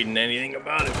remember reading anything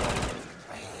about it.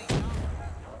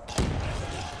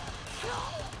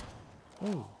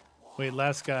 Ooh. Wait,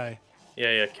 last guy.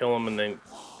 Yeah, kill him and then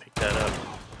pick that up.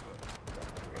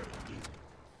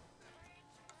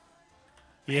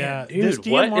 Yeah, man, dude, this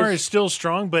DMR is still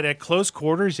strong, but at close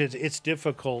quarters, it's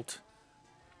difficult.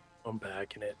 I'm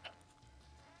back in it.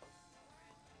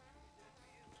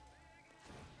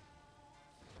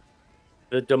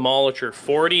 The Demolisher,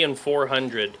 40 and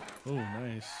 400. Oh,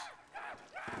 nice.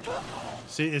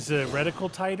 See, is the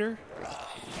reticle tighter?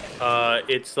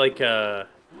 It's like a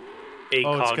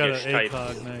ACOG-ish type.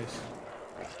 ACOG, nice.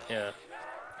 Yeah.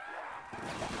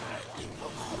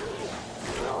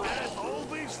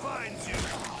 Always finds you.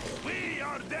 We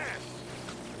are death.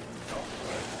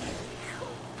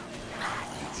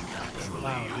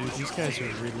 Wow, dude, these guys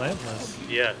are relentless.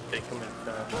 Yeah, they come in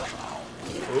fast.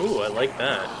 Ooh, I like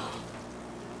that.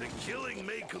 The killing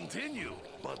may continue,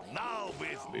 but now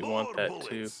with We more want that bullets.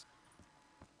 too.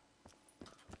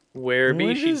 Where be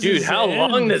When she? does Dude, this how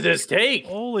long end? does this take?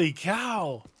 Holy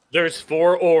cow! There's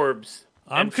 4 orbs.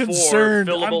 I'm and 4 concerned.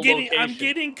 fillable I'm locations.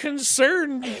 getting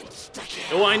concerned.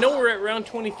 Oh, I know we're at round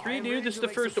 23, dude. This is the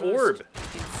first orb.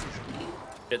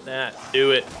 Get that.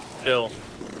 Do it, Phil.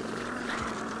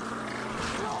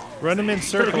 Run them in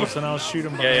circles and I'll shoot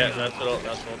them. Yeah, that's what I'll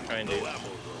try and do.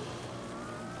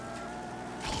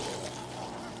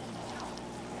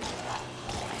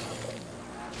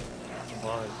 Come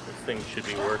on, this thing should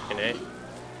be working, eh?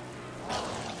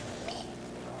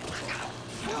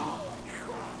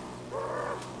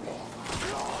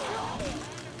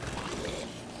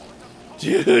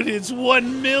 Dude, it's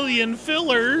 1 million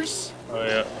fillers. Oh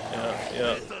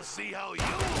yeah. Let's see how you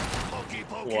pokey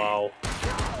pokey. Wow.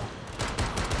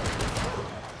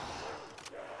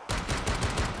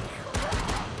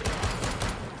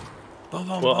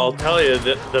 Well, I'll tell you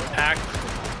that the packed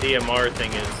DMR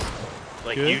thing is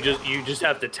like Good. you just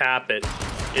have to tap it.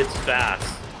 It's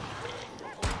fast.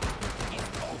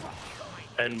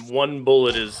 And 1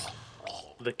 bullet is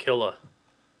the killer.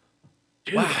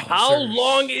 Dude, Wow, how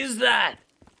long is that?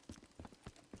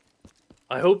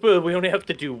 I hope we only have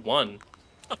to do 1.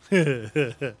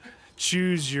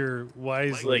 Choose your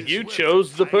wisely. Like, you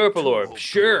chose the purple orb.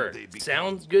 Sure.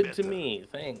 Sounds good to me.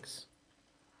 Thanks.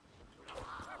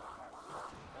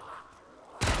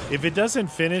 If it doesn't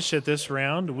finish at this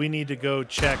round, we need to go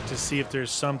check to see if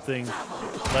there's something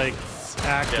like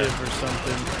active or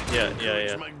something.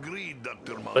 Yeah. My greed,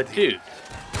 Dr. Monty. But dude,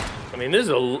 I mean, there's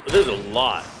a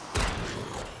lot.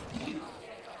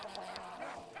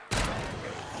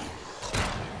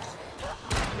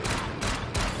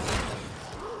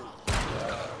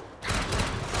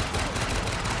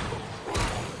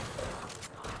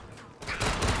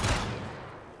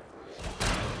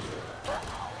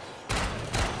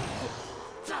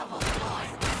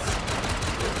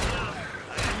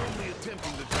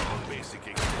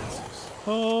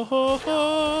 Ho, ho,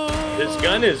 ho. This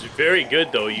gun is very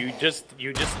good though. You're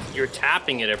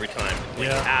tapping it every time. Like,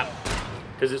 Yeah. tap,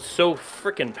 because it's so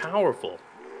freaking powerful.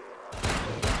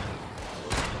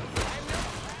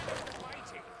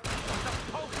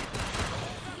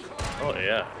 Oh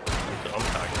yeah, that's what I'm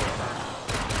talking about.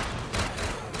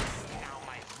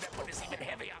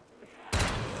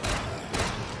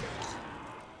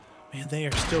 Man, they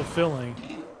are still filling.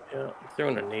 Yeah, I'm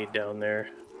throwing a nade down there.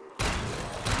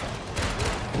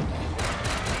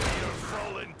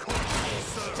 Fallen corpse,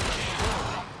 sir.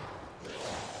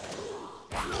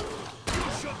 You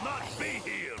should not be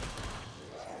here.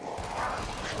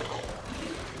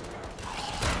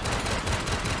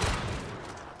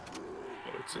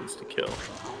 Oh, it's insta kill.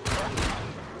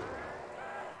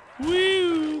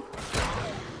 Woo!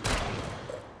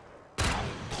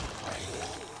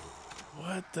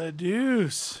 What the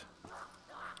deuce?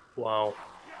 Wow.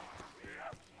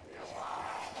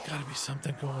 Gotta be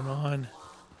something going on.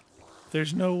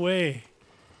 There's no way.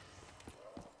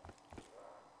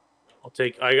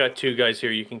 I got 2 guys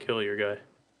here. You can kill your guy.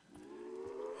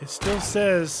 It still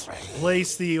says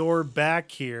place the orb back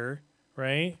here,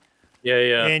 right?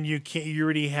 Yeah. And you can't. You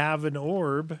already have an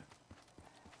orb.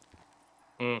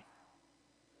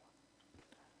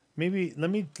 Maybe let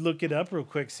me look it up real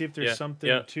quick. See if there's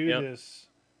something to this.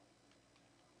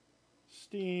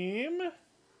 Steam.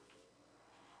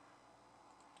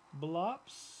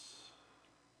 Blops.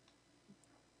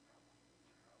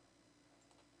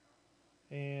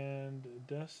 And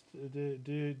dust.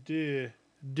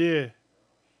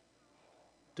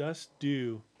 Dust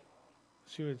dew.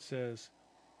 See what it says.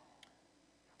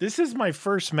 This is my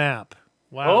first map.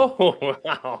 Wow. Oh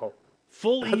wow.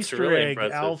 Full That's Easter really egg,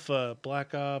 impressive. alpha,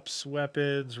 black ops,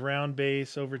 weapons, round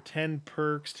base, over 10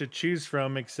 perks to choose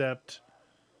from, except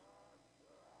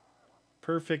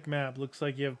perfect map. Looks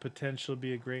like you have potential to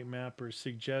be a great mapper.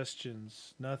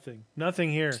 Suggestions. Nothing.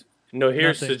 Nothing here. No,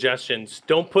 here's Nothing. suggestions.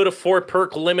 Don't put a 4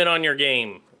 perk limit on your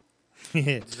game.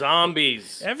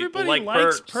 Zombies. Everybody People like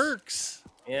likes perks. perks.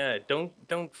 Yeah, don't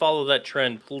follow that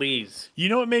trend, please. You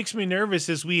know what makes me nervous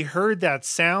is we heard that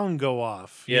sound go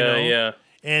off. You know, Yeah.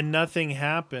 and nothing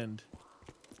happened.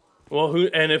 Well,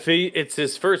 if it's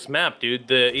his first map, dude,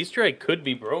 the Easter egg could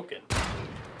be broken.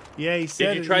 Yeah, he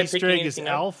said you try Easter picking egg is anything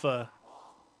up? alpha.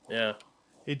 Yeah.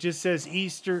 It just says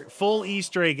full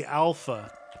Easter egg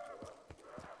alpha.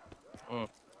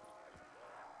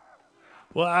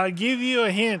 Well, I'll give you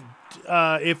a hint.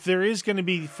 If there is going to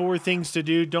be 4 things to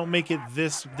do, don't make it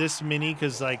this many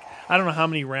because, like, I don't know how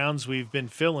many rounds we've been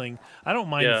filling. I don't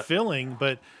mind filling,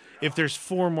 but if there's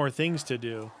 4 more things to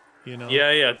do, you know?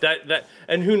 Yeah. That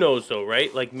and who knows though,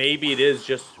 right? Like maybe it is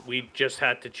just we just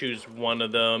had to choose one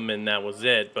of them and that was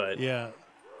it. But yeah.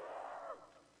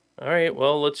 All right,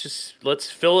 well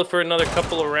let's fill it for another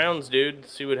couple of rounds, dude.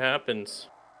 See what happens.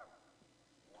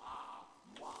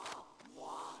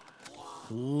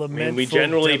 I mean, we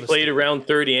generally played around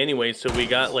 30 anyway, so we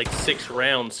got like 6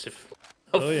 rounds to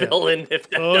fill in. If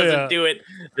that doesn't do it,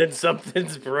 then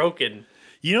something's broken.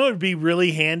 You know what would be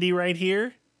really handy right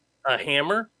here? A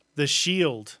hammer? The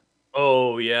shield.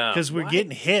 Oh, yeah. Because we're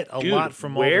getting hit a lot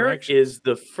from all directions. Where is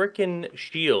the frickin'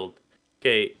 shield?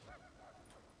 Okay,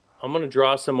 I'm going to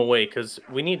draw some away because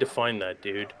we need to find that,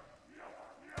 dude.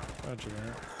 Roger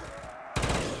that.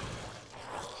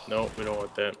 No, we don't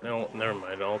want that. No, never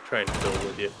mind. I'll try and fill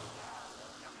with you.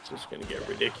 It's just gonna get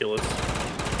ridiculous.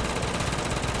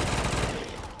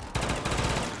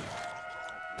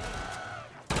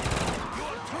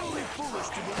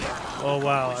 Oh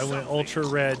wow, I went ultra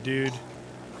red, dude.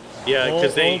 Yeah,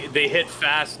 because they hit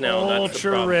fast now. That's the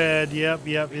ultra problem. red.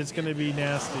 Yep. It's gonna be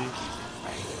nasty.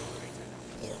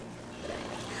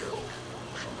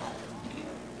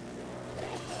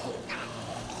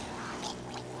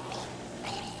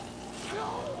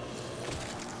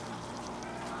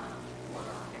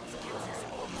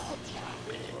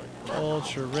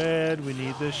 Ultra red, we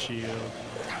need the shield.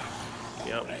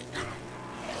 Yep.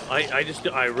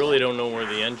 I really don't know where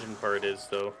the engine part is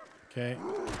though. Okay.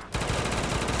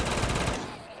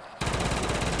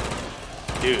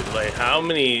 Dude, like how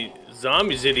many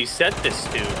zombies did he set this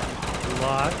to? A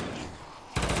lot.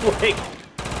 Like,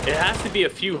 it has to be a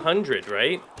few hundred,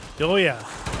 right? Oh yeah.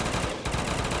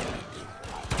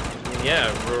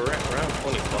 Yeah, we're around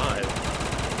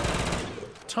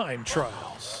 25. Time trials.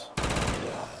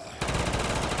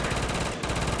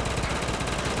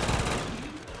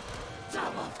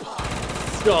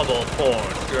 Double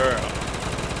porn, girl.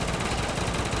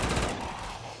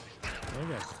 I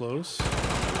got close.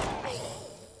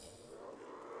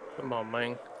 Come on,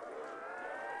 man.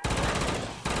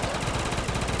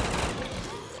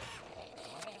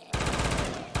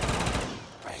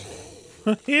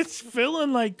 It's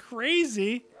filling like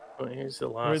crazy. Oh, here's the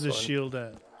last Where's the one. shield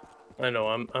at? I know,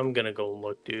 I'm gonna go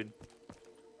look, dude.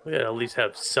 We gotta at least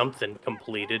have something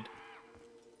completed.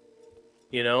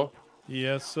 You know?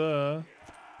 Yes, sir.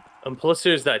 And plus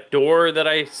there's that door that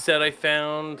I said I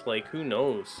found. Like, who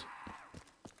knows?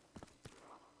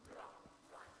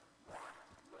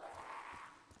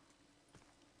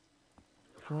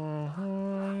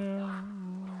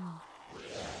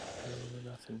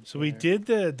 So we did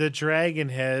the dragon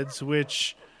heads,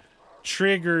 which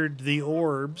triggered the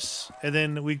orbs, and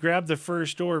then we grabbed the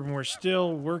first orb, and we're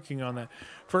still working on that.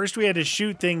 First, we had to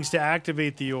shoot things to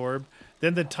activate the orb.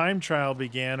 Then the time trial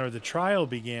began, or the trial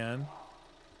began.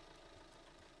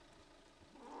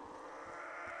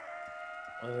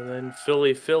 And then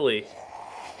Philly.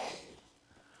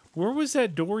 Where was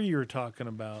that door you were talking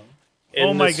about?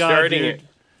 Oh my God, dude.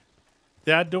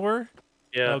 That door?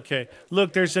 Yeah. Okay.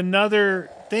 Look, there's another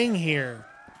thing here.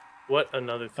 What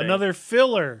another thing? Another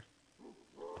filler.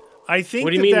 I think.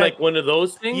 What do you mean, like one of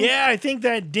those things? Yeah, I think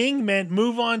that ding meant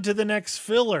move on to the next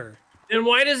filler. Then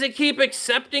why does it keep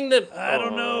accepting the... I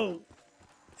don't know.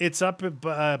 It's up by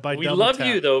double tap. We love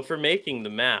you, though, for making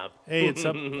the map. Hey, it's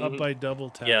up by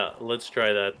double tap. Yeah, let's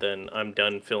try that then. I'm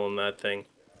done filling that thing.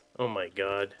 Oh, my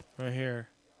God. Right here.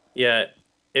 Yeah,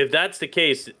 if that's the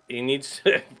case, he needs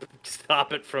to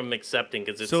stop it from accepting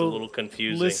because it's a little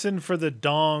confusing. Listen for the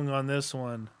dong on this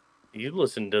one. You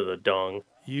listen to the dong.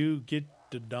 You get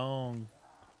the dong.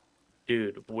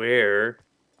 Dude, where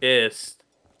is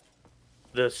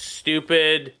the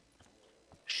stupid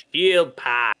shield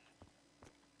pot?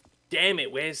 Damn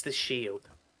it, where's the shield?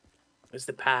 Where's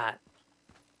the pot?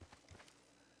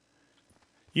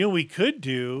 You know what we could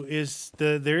do is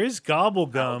there is gobble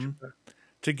gum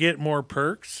to get more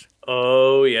perks.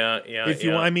 Oh yeah. If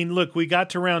you want, I mean, look, we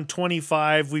got to round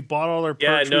 25. We bought all our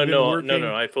perks. Yeah,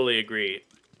 no, I fully agree.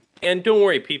 And don't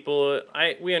worry, people.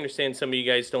 We understand some of you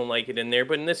guys don't like it in there,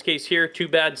 but in this case here, too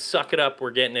bad. Suck it up.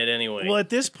 We're getting it anyway. Well, at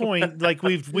this point, like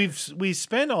we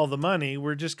spent all the money.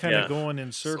 We're just kind of going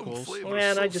in circles.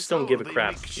 Man, I just don't give a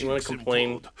crap. You want to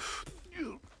complain?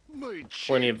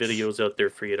 Plenty of videos out there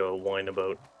for you to whine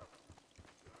about.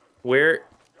 Where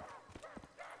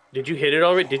did you hit it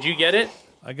already? Did you get it?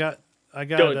 I got.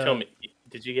 Don't tell me.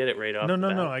 Did you get it right off?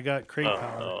 No. I got crate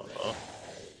power.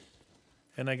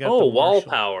 And I got wall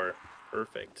power.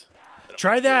 Perfect.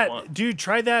 Try that, dude.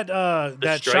 Try that.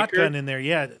 That shotgun in there.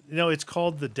 Yeah. No, it's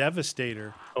called the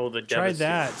Devastator. Oh, the Try Devastator.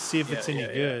 that. See if it's any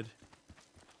good.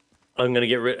 I'm gonna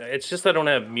get rid. It's just I don't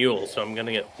have mule, so I'm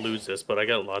gonna lose this. But I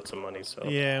got lots of money, so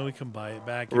Yeah, we can buy it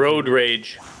back. Road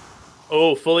rage.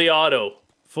 Oh, fully auto.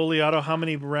 Fully auto. How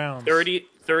many rounds? 30,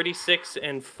 36,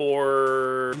 and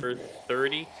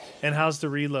 430. And how's the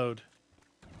reload?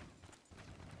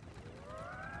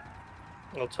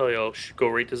 I'll tell you. I'll go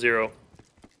right to 0.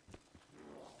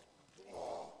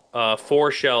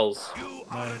 4 shells.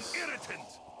 Nice.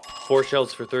 4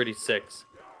 shells for 36.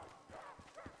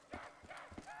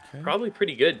 Okay. Probably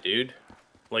pretty good, dude.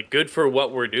 Like, good for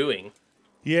what we're doing.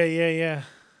 Yeah.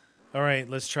 All right,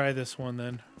 let's try this one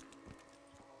then.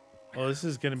 Oh, this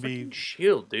is going to be...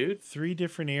 shield, dude. 3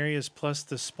 different areas plus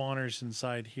the spawners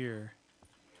inside here.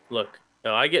 Look,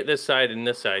 now I get this side and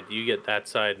this side. You get that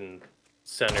side and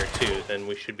center, too. Then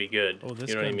we should be good. Oh, this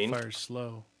you know what I gun mean? fires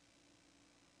slow.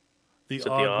 The Is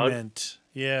it augment.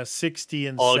 Yeah, 60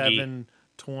 and Augie.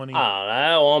 720.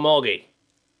 I'm Augie.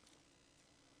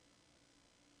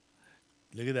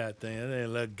 Look at that thing. They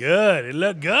look good. It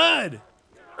look good.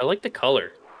 I like the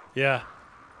color. Yeah.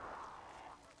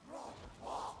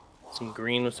 Some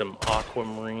green with some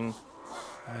aquamarine.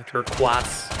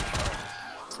 Turquoise.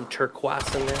 Some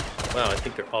turquoise in there. Wow, I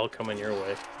think they're all coming your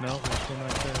way. No, there's one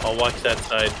right there. I'll watch that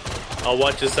side. I'll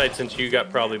watch this side since you got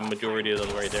probably the majority of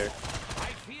them right there.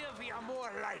 I fear we are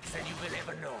more alike than you will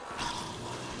ever know.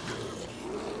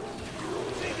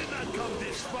 They did not come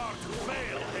this far to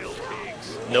fail, hell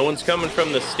pigs. No one's coming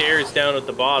from the stairs down at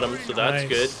the bottom, so that's Nice.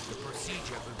 good.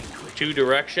 2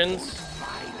 directions.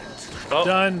 Oh,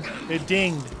 Done. It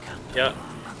dinged. yeah.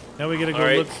 Now we gotta go All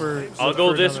right. look for... I'll look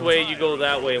go for this another way, one. you go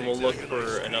that way, and we'll look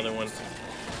for another one.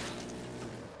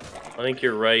 I think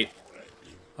you're right.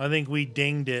 I think we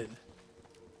dinged it.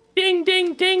 Ding,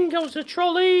 ding, ding goes the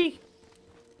trolley.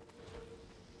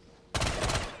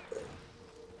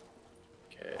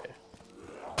 Okay.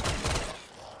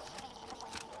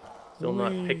 Still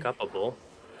not pick-upable.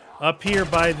 Up here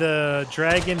by the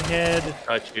dragon head.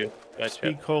 Got you. Gotcha.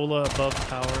 Speed cola above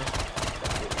power.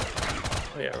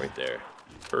 Oh yeah, right there.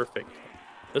 Perfect.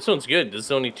 This one's good. This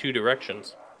is only 2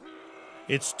 directions.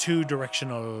 It's 2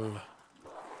 directional.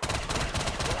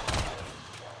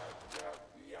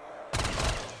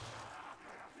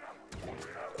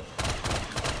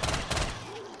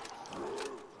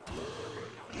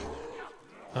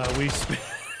 We spent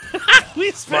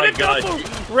we spent My a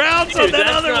couple rounds on Dude, that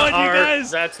that's other not one, you our-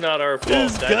 guys. That's not our fault.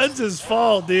 This That's- Guns'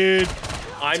 fault, dude.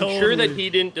 I'm sure that Totally. he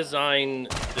didn't design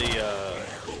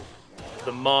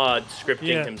the mod scripting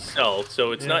Yeah. himself,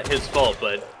 so it's Yeah. not his fault.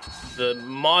 But the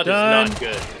mod Done. is not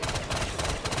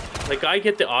good. Like I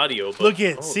get the audio, but Look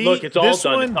at oh, see look, it's all this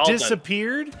done. one It's all done.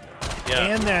 disappeared,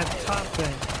 Yeah, and that top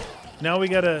thing. Now we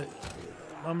gotta.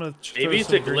 I'm gonna. Throw maybe it's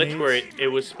some a glitch where grenades. it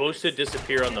was supposed to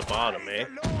disappear on the bottom, eh?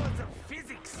 The laws of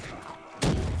physics.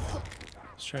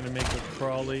 Just trying to make a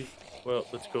crawly. Well,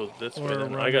 let's go this Or way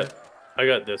then. run I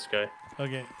got this guy.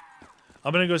 Okay,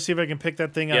 I'm gonna go see if I can pick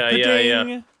that thing up. Yeah, yeah, yeah.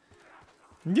 Ding!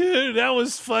 Dude, that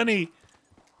was funny.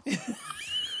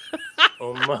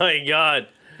 Oh my god!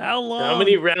 How long? How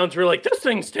many rounds were like this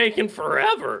thing's taking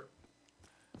forever?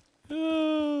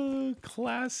 Oh,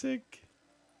 classic.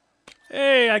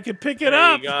 Hey, I can pick it There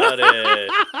up. you got it.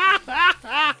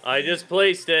 I just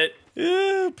placed it.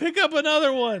 Yeah, pick up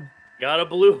another one. Got a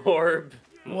blue orb.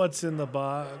 What's in the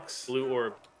box? Blue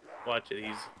orb. Watch it.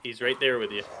 He's right there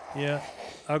with you. Yeah,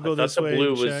 I'll go I thought this the way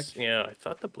blue and was check. yeah. I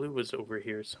thought the blue was over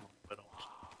here, so but I'll just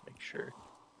make sure.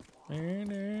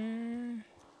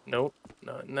 Nope,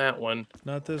 not in that one.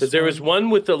 Not this. Because there was one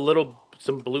with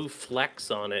some blue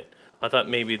flecks on it. I thought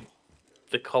maybe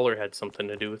the color had something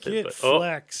to do with it. Get But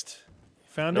flexed.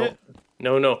 Found no, it?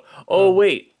 no. Oh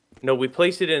wait, no. We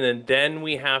placed it in, and then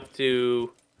we have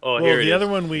to. Oh, Well, here it the is. other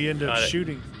one we end up Got it.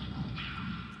 shooting.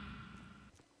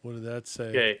 What did that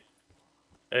say?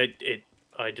 Okay.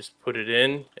 I just put it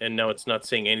in, and now it's not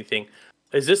saying anything.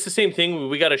 Is this the same thing?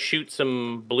 We got to shoot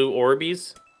some blue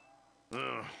orbies.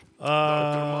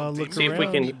 Look See if we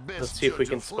around. can. Let's see if we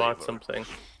can spot something.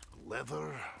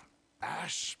 Leather,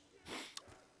 ash,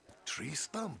 tree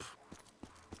stump.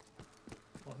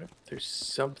 I wonder if there's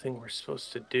something we're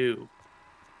supposed to do.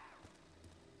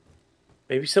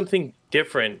 Maybe something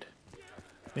different.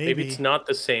 Maybe it's not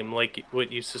the same like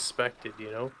what you suspected,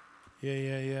 you know?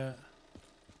 Yeah.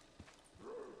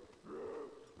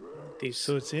 These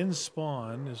So it's in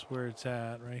spawn is where it's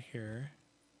at right here.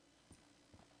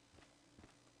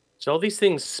 So all these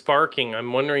things sparking,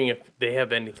 I'm wondering if they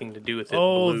have anything to do with it.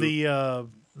 Oh, blue.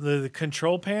 the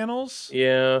control panels?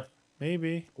 Yeah.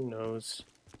 Maybe. Who knows?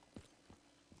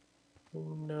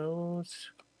 Who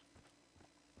knows?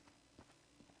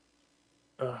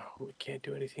 Oh, we can't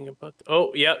do anything about.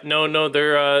 Oh, yeah, no,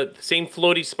 they're the same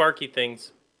floaty, sparky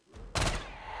things.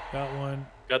 Got one.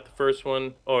 Got the first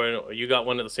one. Oh, no, you got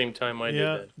one at the same time I did.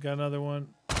 Yeah, Then. got another one.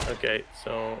 Okay,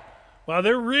 so... Wow,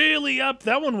 they're really up.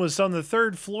 That one was on the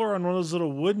 3rd floor on one of those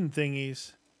little wooden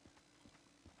thingies.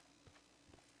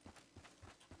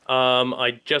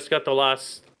 I just got the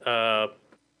last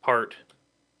part.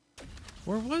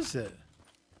 Where was it?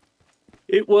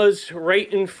 It was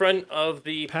right in front of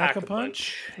the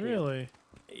Pack-a-Punch? Really?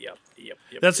 Yep.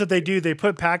 That's what they do. They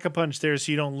put Pack-a-Punch there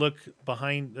so you don't look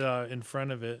behind, in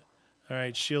front of it. All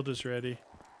right, shield is ready.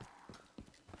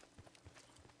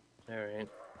 All right.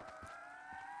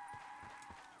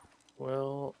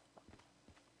 Well,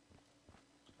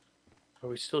 are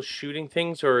we still shooting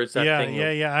things, or is that thing?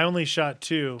 Yeah. I only shot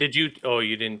 2. Did you? Oh,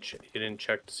 you didn't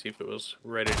check to see if it was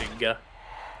ready to go.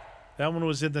 That one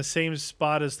was in the same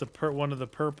spot as the one of the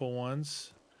purple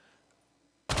ones.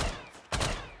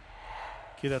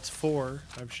 Okay, that's 4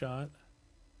 I've shot.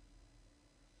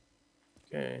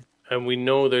 Okay, and we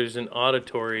know there's an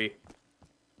auditory.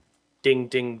 Ding,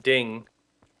 ding, ding.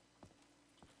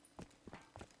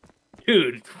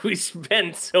 Dude, we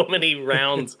spent so many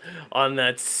rounds on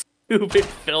that stupid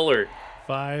filler.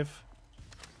 5.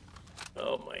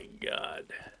 Oh my god.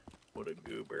 What a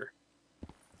goober.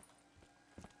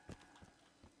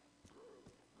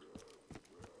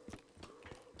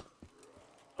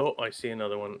 Oh, I see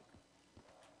another one.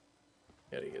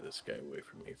 Gotta get this guy away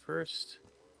from me first.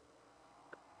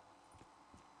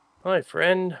 Hi,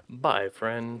 friend. Bye,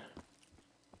 friend.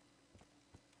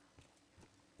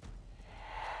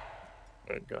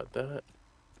 I got that.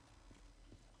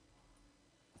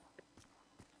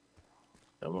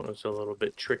 That one was a little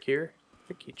bit trickier.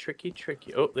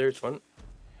 Tricky. Oh, there's one.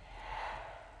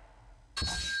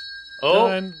 Oh,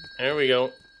 Done. There we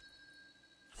go.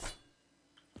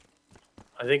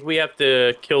 I think we have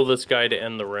to kill this guy to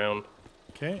end the round.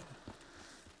 Okay.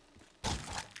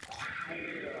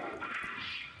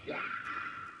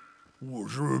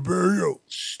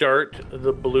 Start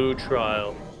the blue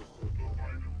trial.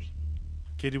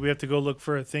 Okay, do we have to go look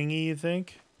for a thingy, you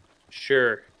think?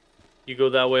 Sure. You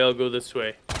go that way, I'll go this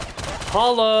way.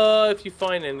 Holla if you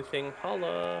find anything.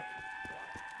 Holla.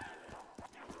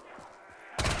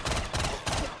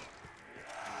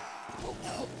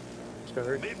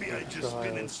 Maybe I just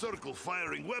spin in circle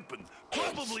firing weapon.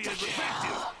 Probably as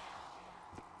effective.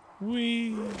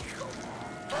 Wee.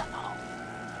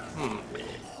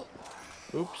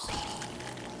 Oops.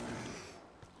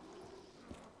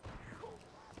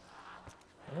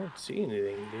 I don't see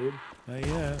anything, dude. Not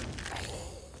yet.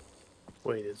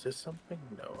 Wait, is this something?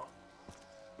 No.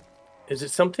 Is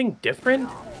it something different?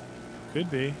 Could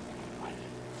be.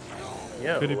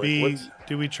 Yeah. Could it like, be?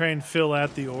 Do we try and fill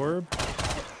out the orb?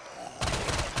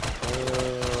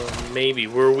 Maybe.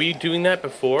 Were we doing that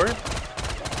before?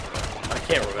 I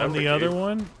can't remember. On the other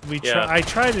one, I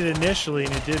tried it initially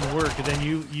and it didn't work, and then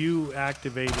you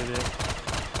activated it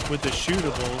with the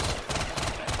shootables.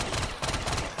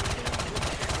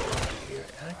 You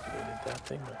activated that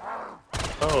thing.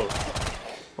 Oh,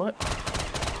 what?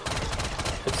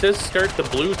 It says start the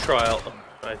blue trial.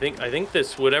 I think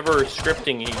this whatever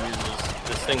scripting he uses,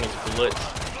 this thing is glitched.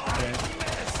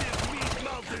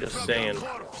 Okay. Just saying.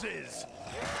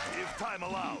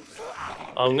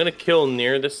 I'm gonna kill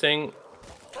near this thing.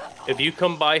 If you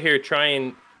come by here, try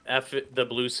and F the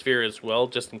blue sphere as well,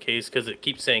 just in case, because it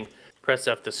keeps saying press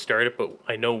F to start it, but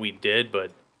I know we did,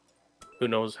 but who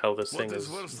knows how this thing is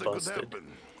busted.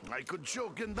 I could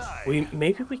choke and die.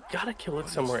 Maybe we gotta kill it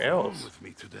somewhere else.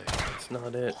 That's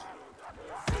not it.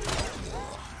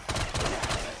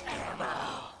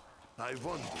 I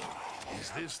wonder,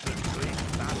 is this the great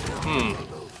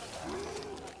battle?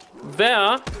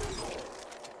 There.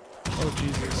 Oh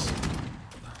Jesus.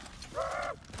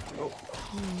 Oh.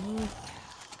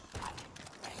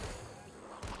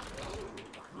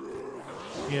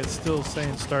 Yeah, it's still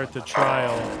saying start the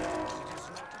trial.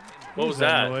 What was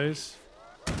that? Noise?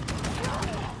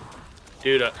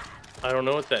 Dude, I don't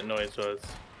know what that noise was.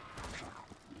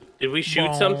 Did we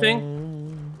shoot something?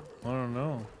 I don't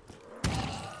know.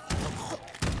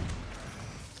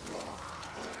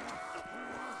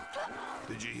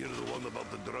 Did you hear the one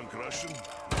about the drunk Russian?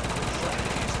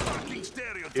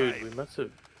 Stereotype. Dude, we must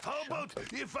have. How about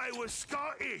if I was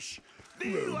Scottish? Do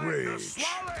you like to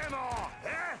swallow and all,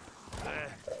 eh?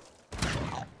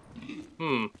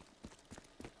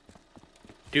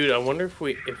 Dude, I wonder if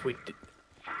we did.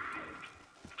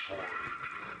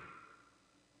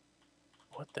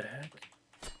 What the heck?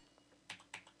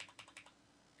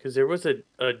 Because there was a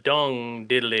dong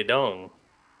diddly dong.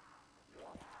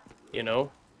 You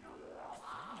know?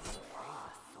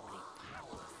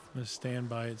 I'm gonna stand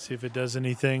by it, see if it does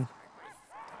anything.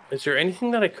 Is there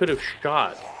anything that I could have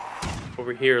shot?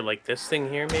 over here, like this thing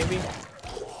here, maybe?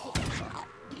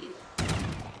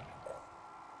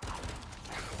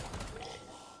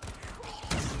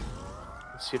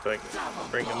 Let's see if I can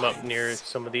bring him up near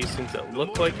some of these things that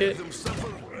look like it.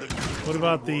 What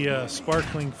about the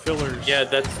sparkling fillers? Yeah,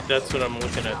 that's what I'm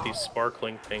looking at, these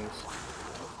sparkling things.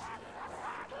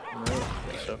 No,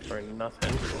 so far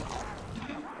nothing.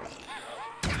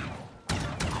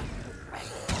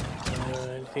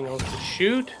 Anything else to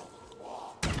shoot?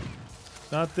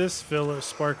 Not this filler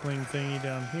sparkling thingy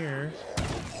down here.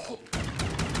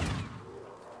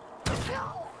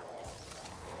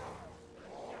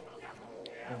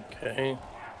 Okay.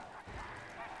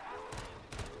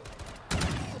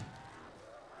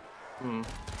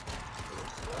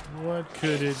 What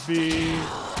could it be?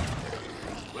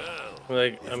 Well,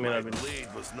 Like, I mean, my I've been... blade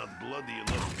was not bloody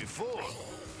enough before.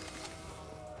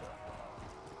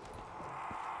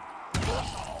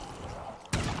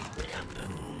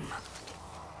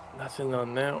 Nothing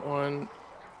on that one.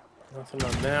 Nothing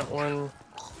on that one.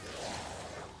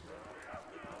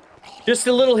 Just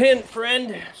a little hint,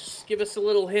 friend. Just give us a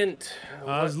little hint.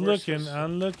 I was looking.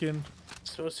 I'm looking.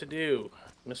 Supposed to do,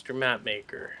 Mr.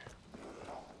 Mapmaker.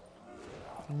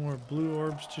 More blue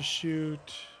orbs to shoot.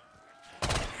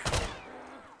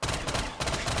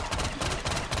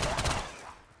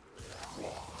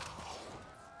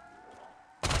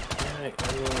 Right,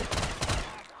 I mean,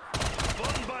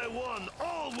 One by one,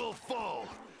 all will fall.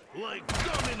 Like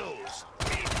dominoes.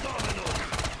 Eat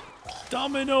dominoes.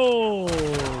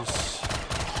 Dominoes!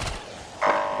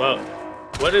 whoa,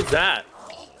 what is that?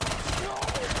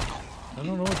 I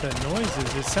don't know what that noise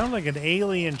is. It sounds like an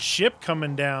alien ship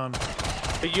coming down.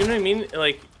 But you know what I mean?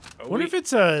 Like, What if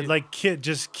it's a like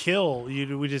just kill?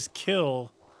 We just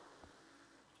kill.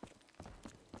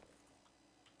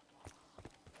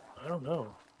 I don't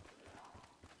know.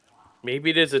 Maybe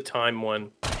it is a time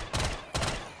one.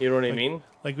 You know what I mean?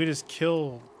 Like we just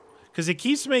kill, because it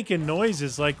keeps making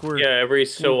noises like we're Yeah, every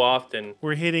so often.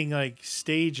 we're hitting like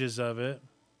stages of it.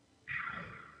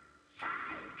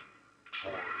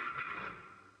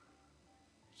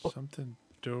 Something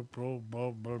dope, blah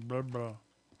blah blah blah blah.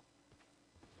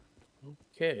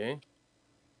 Okay.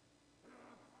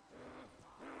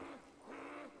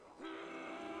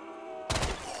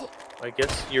 I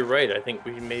guess you're right. I think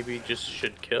we maybe just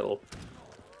should kill.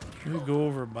 Can we go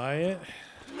over by it?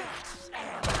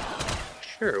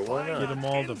 Sure, why Get not? them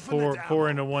all to pour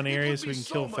into one area so we can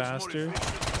kill faster.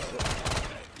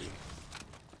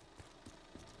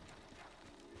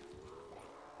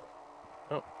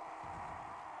 Oh.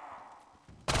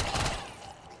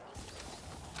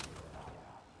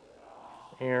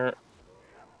 Here.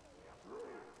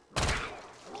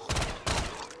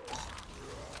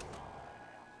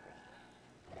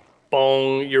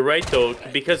 Bong, you're right though,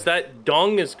 because that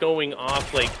dong is going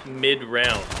off like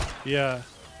mid-round. Yeah.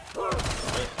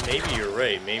 Maybe you're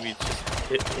right. Maybe it's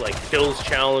just like kills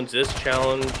challenge, this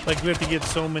challenge. Like we have to get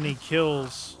so many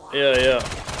kills. Yeah, yeah.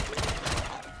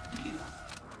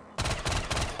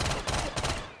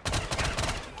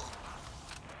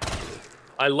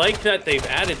 I like that they've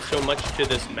added so much to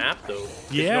this map though.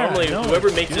 'Cause Yeah, normally no, whoever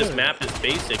it's makes this good. map is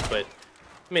basic, but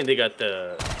I mean they got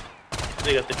the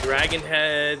dragon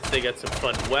heads, they got some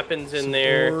fun weapons in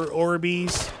there.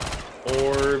 Orbies.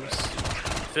 Orbs,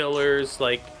 fillers,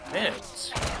 like, man,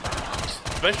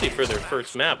 especially for their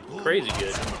first map, crazy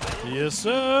good. Yes,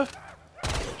 sir.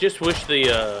 Just wish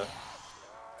the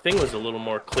thing was a little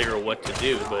more clear what to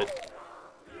do, but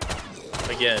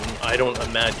again, I don't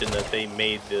imagine that they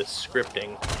made this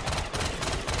scripting.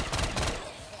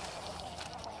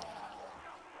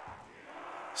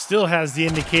 Still has the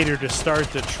indicator to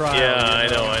start the trial. Yeah, you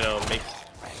know? I know.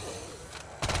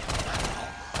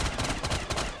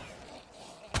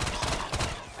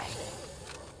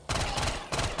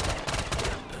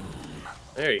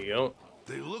 There you go.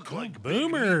 They look like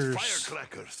boomers. big meat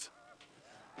firecrackers.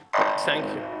 Thank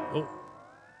you. Oh,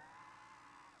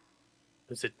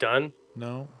 Is it done?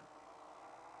 no.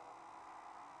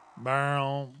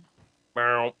 Bow.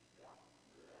 Bow.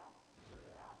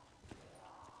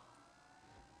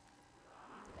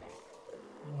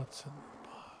 What's in the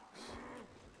box?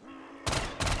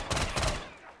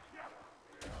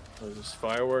 Oh, is this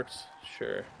fireworks?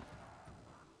 Sure.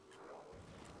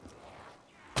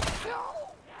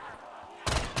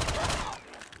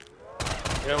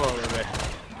 Come on, Rebecca.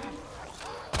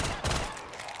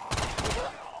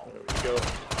 There we go.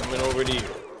 Coming over to you.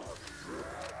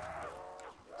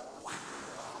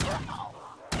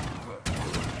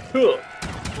 Huh.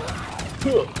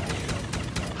 Huh.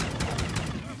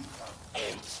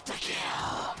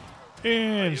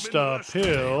 Insta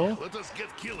pill. Let us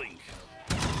get killing.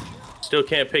 Still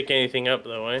can't pick anything up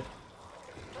though, eh?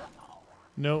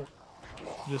 Nope.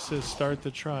 Just says start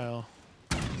the trial.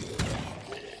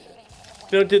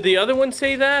 No, did the other one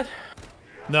say that?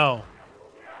 No.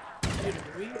 Did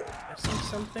we see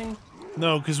something?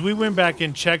 No, because we went back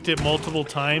and checked it multiple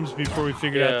times before we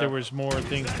figured out there was more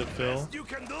things to fill. You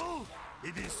can do?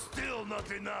 It is still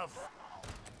not enough.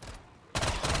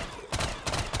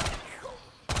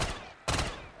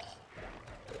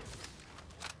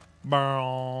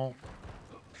 Burl.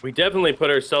 We definitely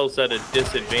put ourselves at a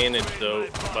disadvantage though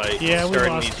by We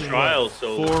starting lost these trials.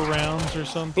 So 4 rounds or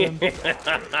something,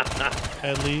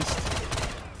 at least.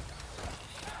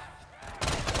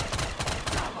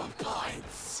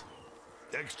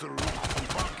 Extra room and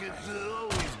pockets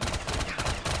always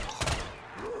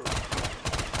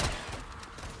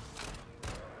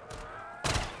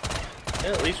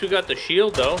yeah, at least we got the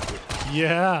shield though.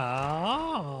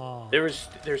 Yeah.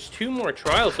 There's 2 more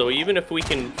trials though. Even if we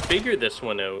can figure this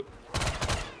one out,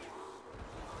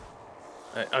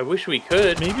 I wish we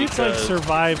could. Maybe it's like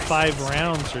survive 5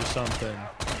 rounds or something.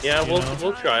 Yeah,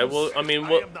 we'll try. I mean,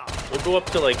 we'll go up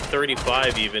to like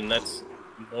 35 even. That's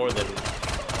more than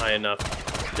high enough.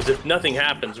 Because if nothing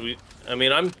happens, I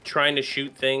mean, I'm trying to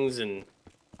shoot things and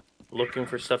looking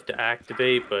for stuff to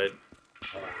activate, but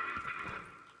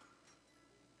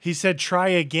He said try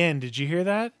again. Did you hear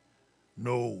that?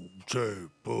 no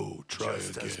turbo. Try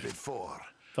just again. As before.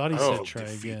 Thought he said try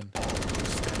again.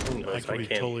 who knows? I could be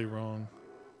can't. totally wrong.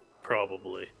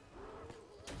 Probably.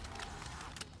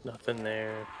 Nothing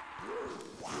there.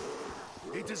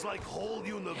 It is like whole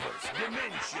universe,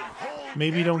 dimension, whole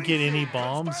Maybe don't get any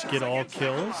bombs, get all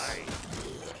kills.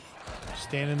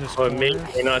 Stand in this Or corner. maybe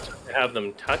we're not supposed to have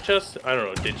them touch us? I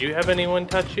don't know. Did you have anyone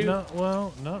touch you? No,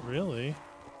 well, not really.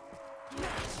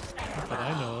 Not that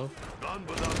I know of. gun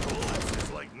without bullets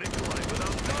is like Nikolai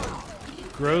without gun.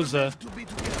 Groza. To be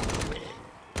together.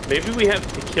 Maybe we have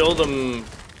to kill them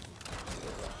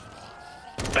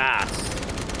fast.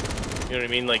 You know what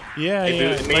I mean? Like Yeah, maybe,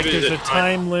 yeah. maybe Like there's a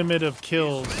time limit of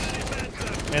kills,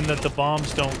 and that the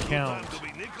bombs don't count.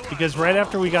 Because right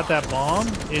after we got that bomb,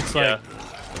 it's like,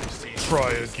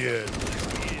 try again.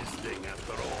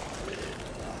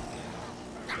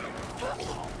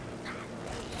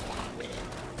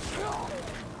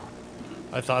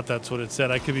 I thought that's what it said.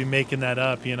 I could be making that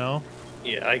up, you know.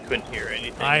 Yeah, I couldn't hear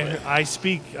anything. I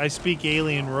speak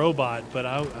alien robot, but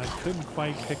I couldn't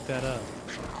quite pick that up.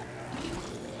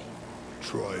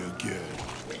 Try again.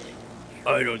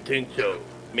 I don't think so.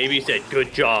 Maybe he said,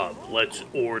 good job. Let's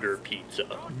order pizza.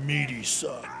 Meaty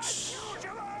sucks.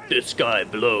 This guy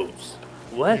blows.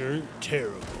 What? You're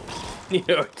terrible.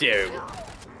 You're terrible.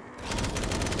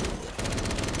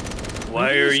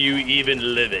 Why are you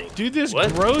even living? Dude, this What?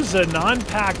 Groza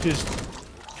non-packed is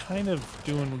kind of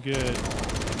doing good.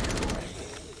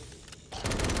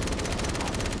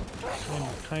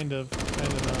 Kind of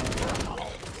not.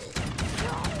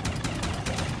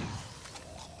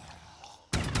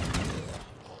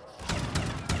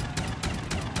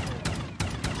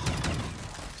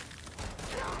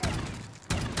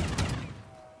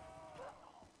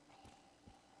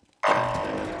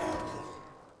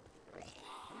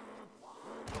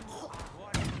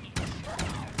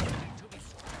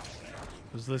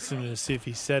 I was listening to see if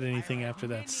he said anything after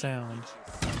that sound.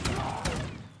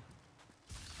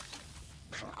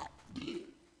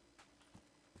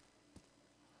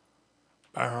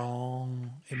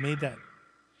 It made that.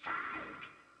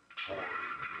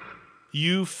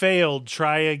 You failed.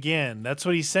 Try again. That's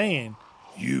what he's saying.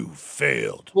 You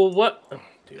failed. Well, what? Oh,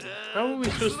 dude, how are we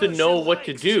supposed to know what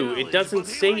to do? It doesn't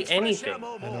say anything. I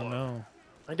don't know.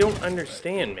 I don't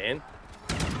understand, man.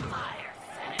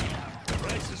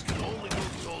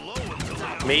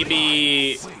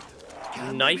 Maybe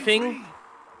knifing?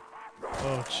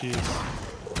 Oh, jeez.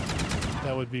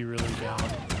 That would be really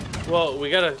bad. Well, we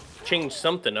gotta change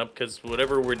something up because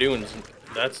whatever we're doing,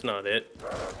 that's not it.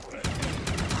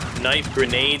 Knife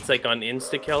grenades, like on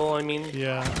insta-kill, I mean?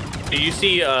 Yeah. Do you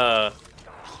see, the,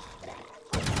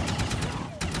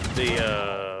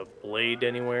 blade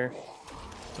anywhere?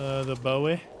 The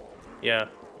Bowie? Yeah.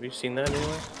 Have you seen that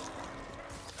anywhere?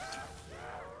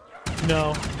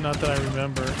 No, not that I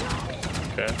remember.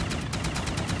 Okay.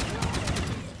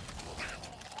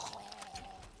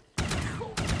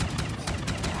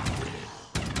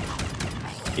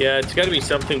 Yeah, it's got to be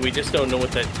something. We just don't know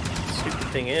what that stupid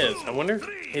thing is. I wonder.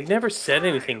 It never said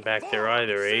anything back there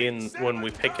either, eh? And when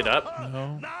we pick it up.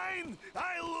 No. 9.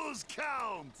 I lose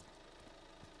count.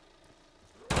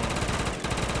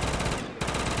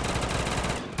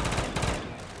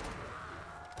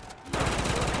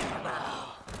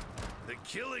 The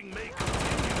killing may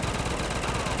continue.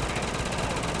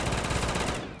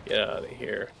 Get out of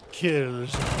here.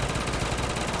 Kills.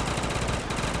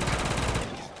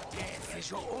 Death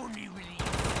is your only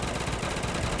relief.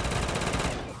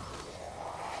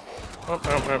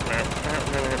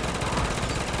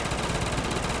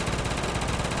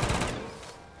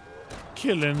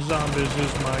 Killing zombies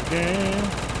is my game.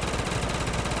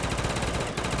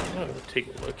 I'm gonna take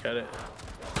a look at it.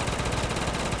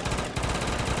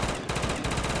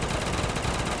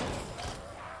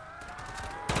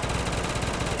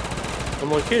 I'm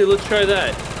like, hey, let's try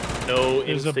that. No,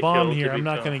 There's a insta-kill bomb here. to I'm be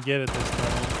not found. gonna get it this time.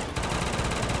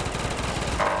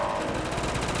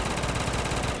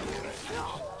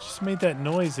 Just made that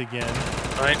noise again.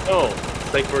 I know.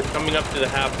 It's like we're coming up to the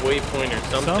halfway point or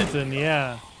something. Something,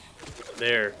 yeah.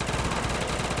 There.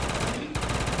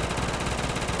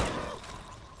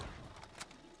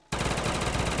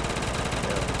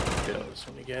 Fail this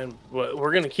one again. Well,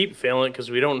 we're gonna keep failing because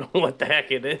we don't know what the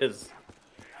heck it is.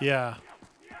 Yeah.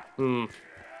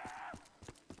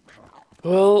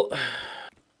 Well,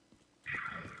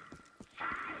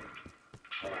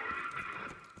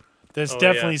 That's Oh,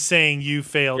 definitely yeah. saying you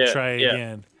failed. Yeah, Try yeah.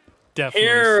 again. Definitely.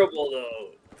 terrible though.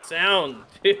 Sound,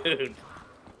 dude.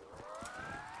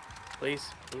 Place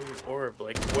blue orb.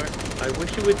 Like where? I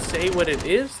wish it would say what it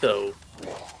is though.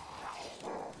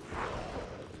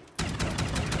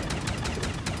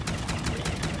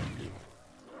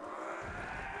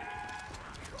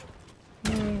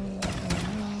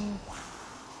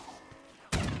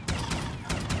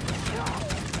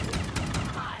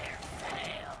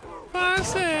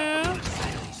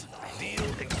 Deal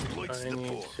exploits I the need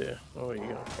poor. to. Oh, you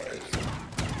got fire.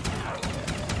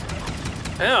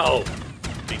 Ow!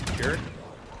 Big jerk.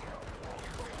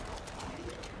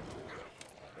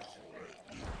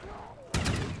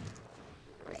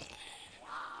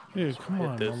 Dude, come hit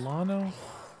on, this. Milano.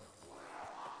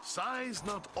 Size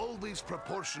not always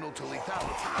proportional to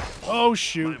lethality. Oh My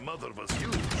shoot! mother was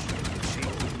huge. But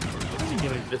she You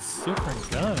get a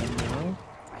different gun, you know.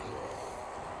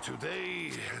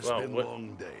 Today has Well, been what- a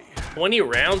long day. 20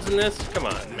 rounds in this? Come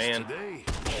on, This man. Today,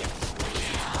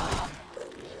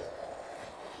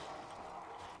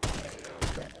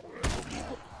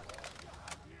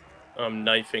 I'm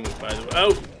knifing, by the way.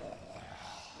 Oh!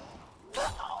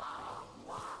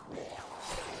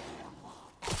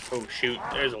 Oh, shoot.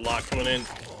 There's a lot coming in.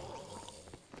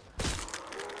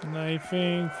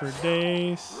 Knifing for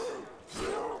days. you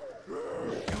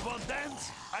want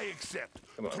dance? I accept.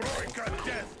 Come on. Troika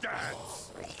death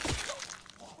dance.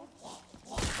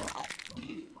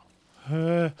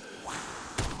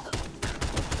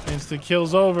 Insta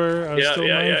kill's over. I was Yeah, still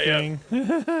yeah, yeah,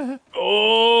 knifing.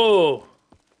 Oh!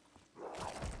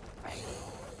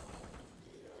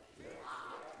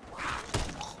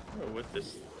 With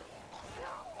this.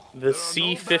 The There are no bad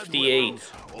C-58.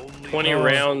 weapons, only 20 bad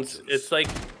rounds. soldiers. It's like.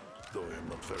 Though I'm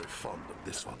not very fond of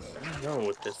this one. I don't know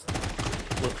what this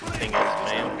looking thing is,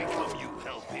 man. Become you,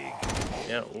 hell pig.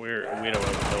 Yeah, we don't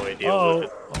have no idea Oh, what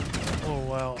it. oh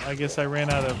wow! I guess I ran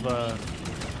out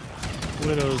of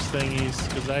Widow's thingies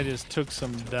because I just took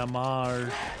some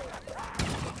damage.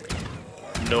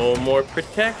 No more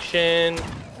protection.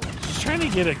 Just trying to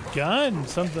get a gun,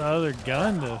 something other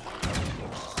gun to.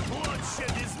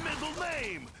 Bloodshed is middle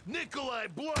name. Nikolai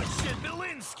Bloodshed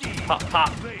Belinsky. Pop,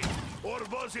 pop. Wait, or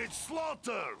was it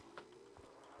Slaughter?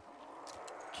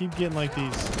 Keep getting like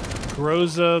these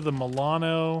Groza, the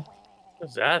Milano,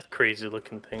 What's that crazy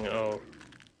looking thing? Oh,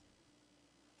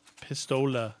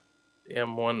 Pistola. the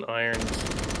M1 irons.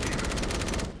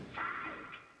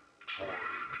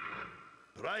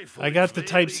 Rifle I got is the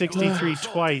Type very 63 good.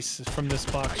 twice from this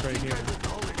box right here. I would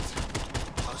call it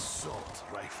assault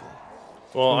rifle.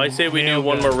 Well, I say we do nailed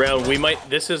one that. more round. We might.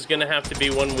 This is gonna have to be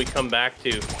one we come back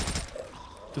to.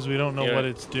 Because we don't know Yeah. what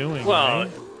it's doing. Well,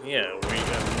 right? yeah, we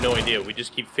have no idea. We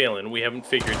just keep failing. We haven't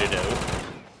figured it out.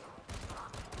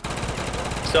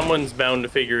 Someone's bound to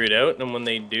figure it out, and when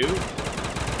they do,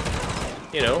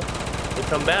 you know, we'll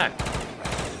come back.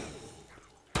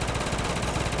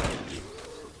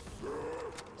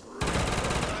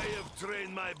 I have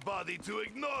trained my body to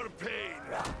ignore pain.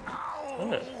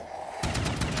 Huh.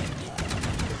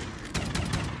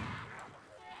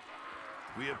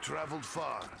 We have traveled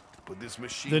far, but this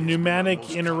machine The is pneumatic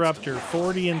almost interrupter,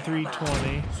 40 and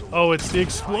 320. Oh, it's the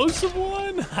explosive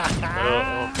one?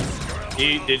 Oh.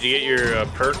 Did you get your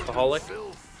perkaholic?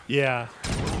 Yeah,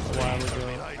 a while ago.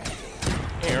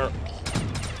 Here.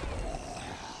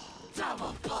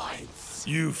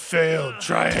 You failed.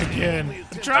 Try again.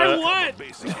 Try what?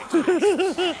 basic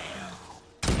experience.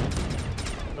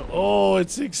 Oh,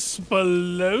 it's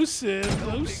explosive.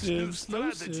 This new Explosive.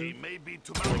 strategy Explosive. may be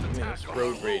to mount attack this on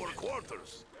road the rage. lower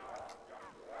quarters.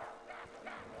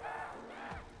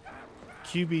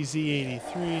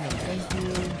 QBZ83, no thank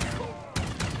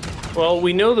you. Well,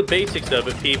 we know the basics of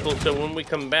it, people. So when we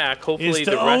come back, hopefully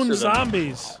the rest of them.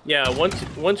 Zombies. Yeah,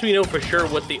 once we know for sure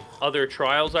what the other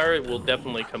trials are, we'll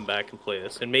definitely come back and play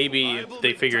this. And maybe if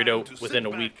they figure it out within a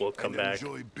week, we'll come back.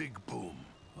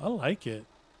 I like it.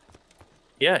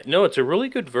 Yeah, no, it's a really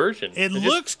good version. It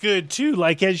looks good too.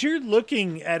 Like as you're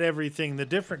looking at everything, the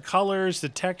different colors, the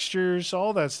textures,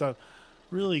 all that stuff,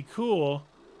 really cool.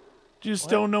 Just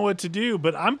don't know what to do,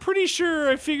 but I'm pretty sure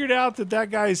I figured out that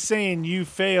guy's saying you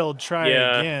failed, try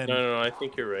again. No, I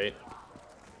think you're right.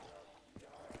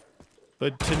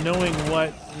 But to knowing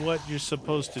what you're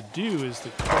supposed to do is the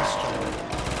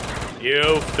question.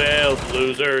 You failed,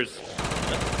 losers.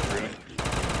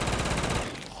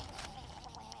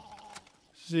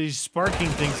 So these sparking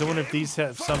things, I wonder if these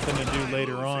have something to do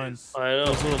later on. I know.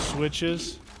 Those little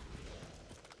switches.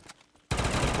 Like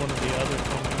one of the other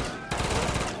things.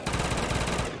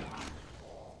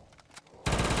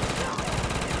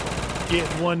 Get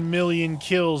 1 million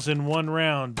kills in one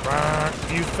round.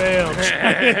 You failed.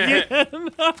 Try again.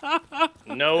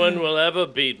 No one will ever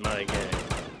beat my game.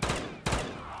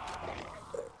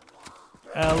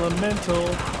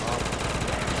 Elemental.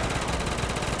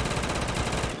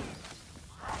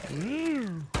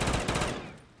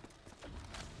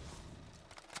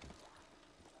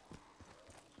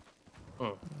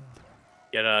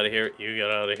 Get out of here. You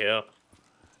get out of here.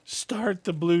 Start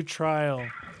the blue trial.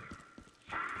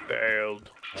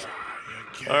 Failed.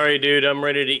 Alright, dude, I'm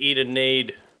ready to eat a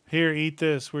nade. Here, eat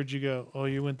this. Where'd you go? Oh,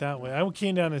 you went that way. I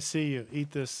came down to see you.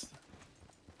 Eat this.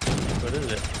 What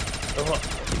is it? Oh,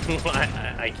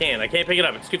 I can't pick it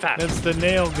up. It's too fast. That's the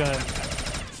nail gun.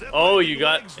 Oh, you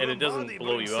got... And it doesn't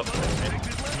blow you up.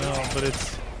 No, but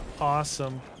it's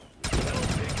awesome.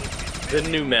 The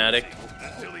pneumatic.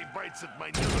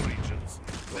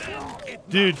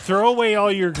 Dude, throw away all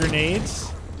your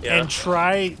grenades Yeah. and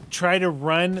try to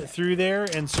run through there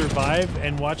and survive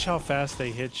and watch how fast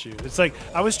they hit you. It's like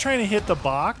I was trying to hit the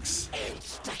box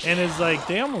and it's like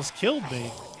they almost killed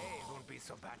me.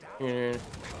 Yeah.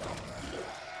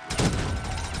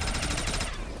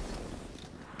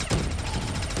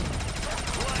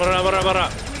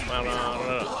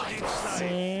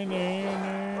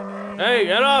 Hey,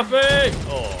 get off me!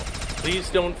 Oh, please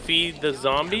don't feed the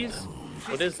zombies.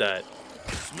 What is that?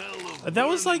 That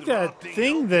was like that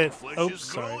thing that. Oops,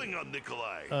 sorry.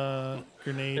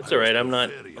 Grenade. It's alright, I'm not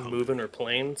moving or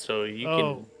playing, so you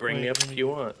can bring me up if you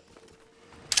want.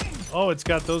 Oh, it's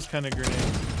got those kind of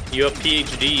grenades. You have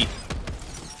PhD.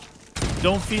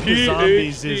 Don't feed the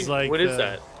zombies is like. What is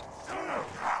that?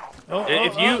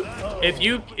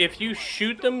 If you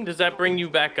shoot them, does that bring you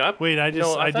back up? Wait, I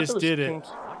just did it.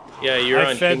 Yeah, you're on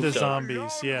I fed the Tombstone.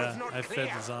 zombies. Yeah, I fed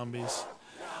the zombies.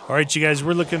 All right, you guys,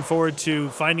 we're looking forward to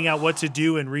finding out what to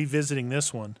do and revisiting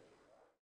this one.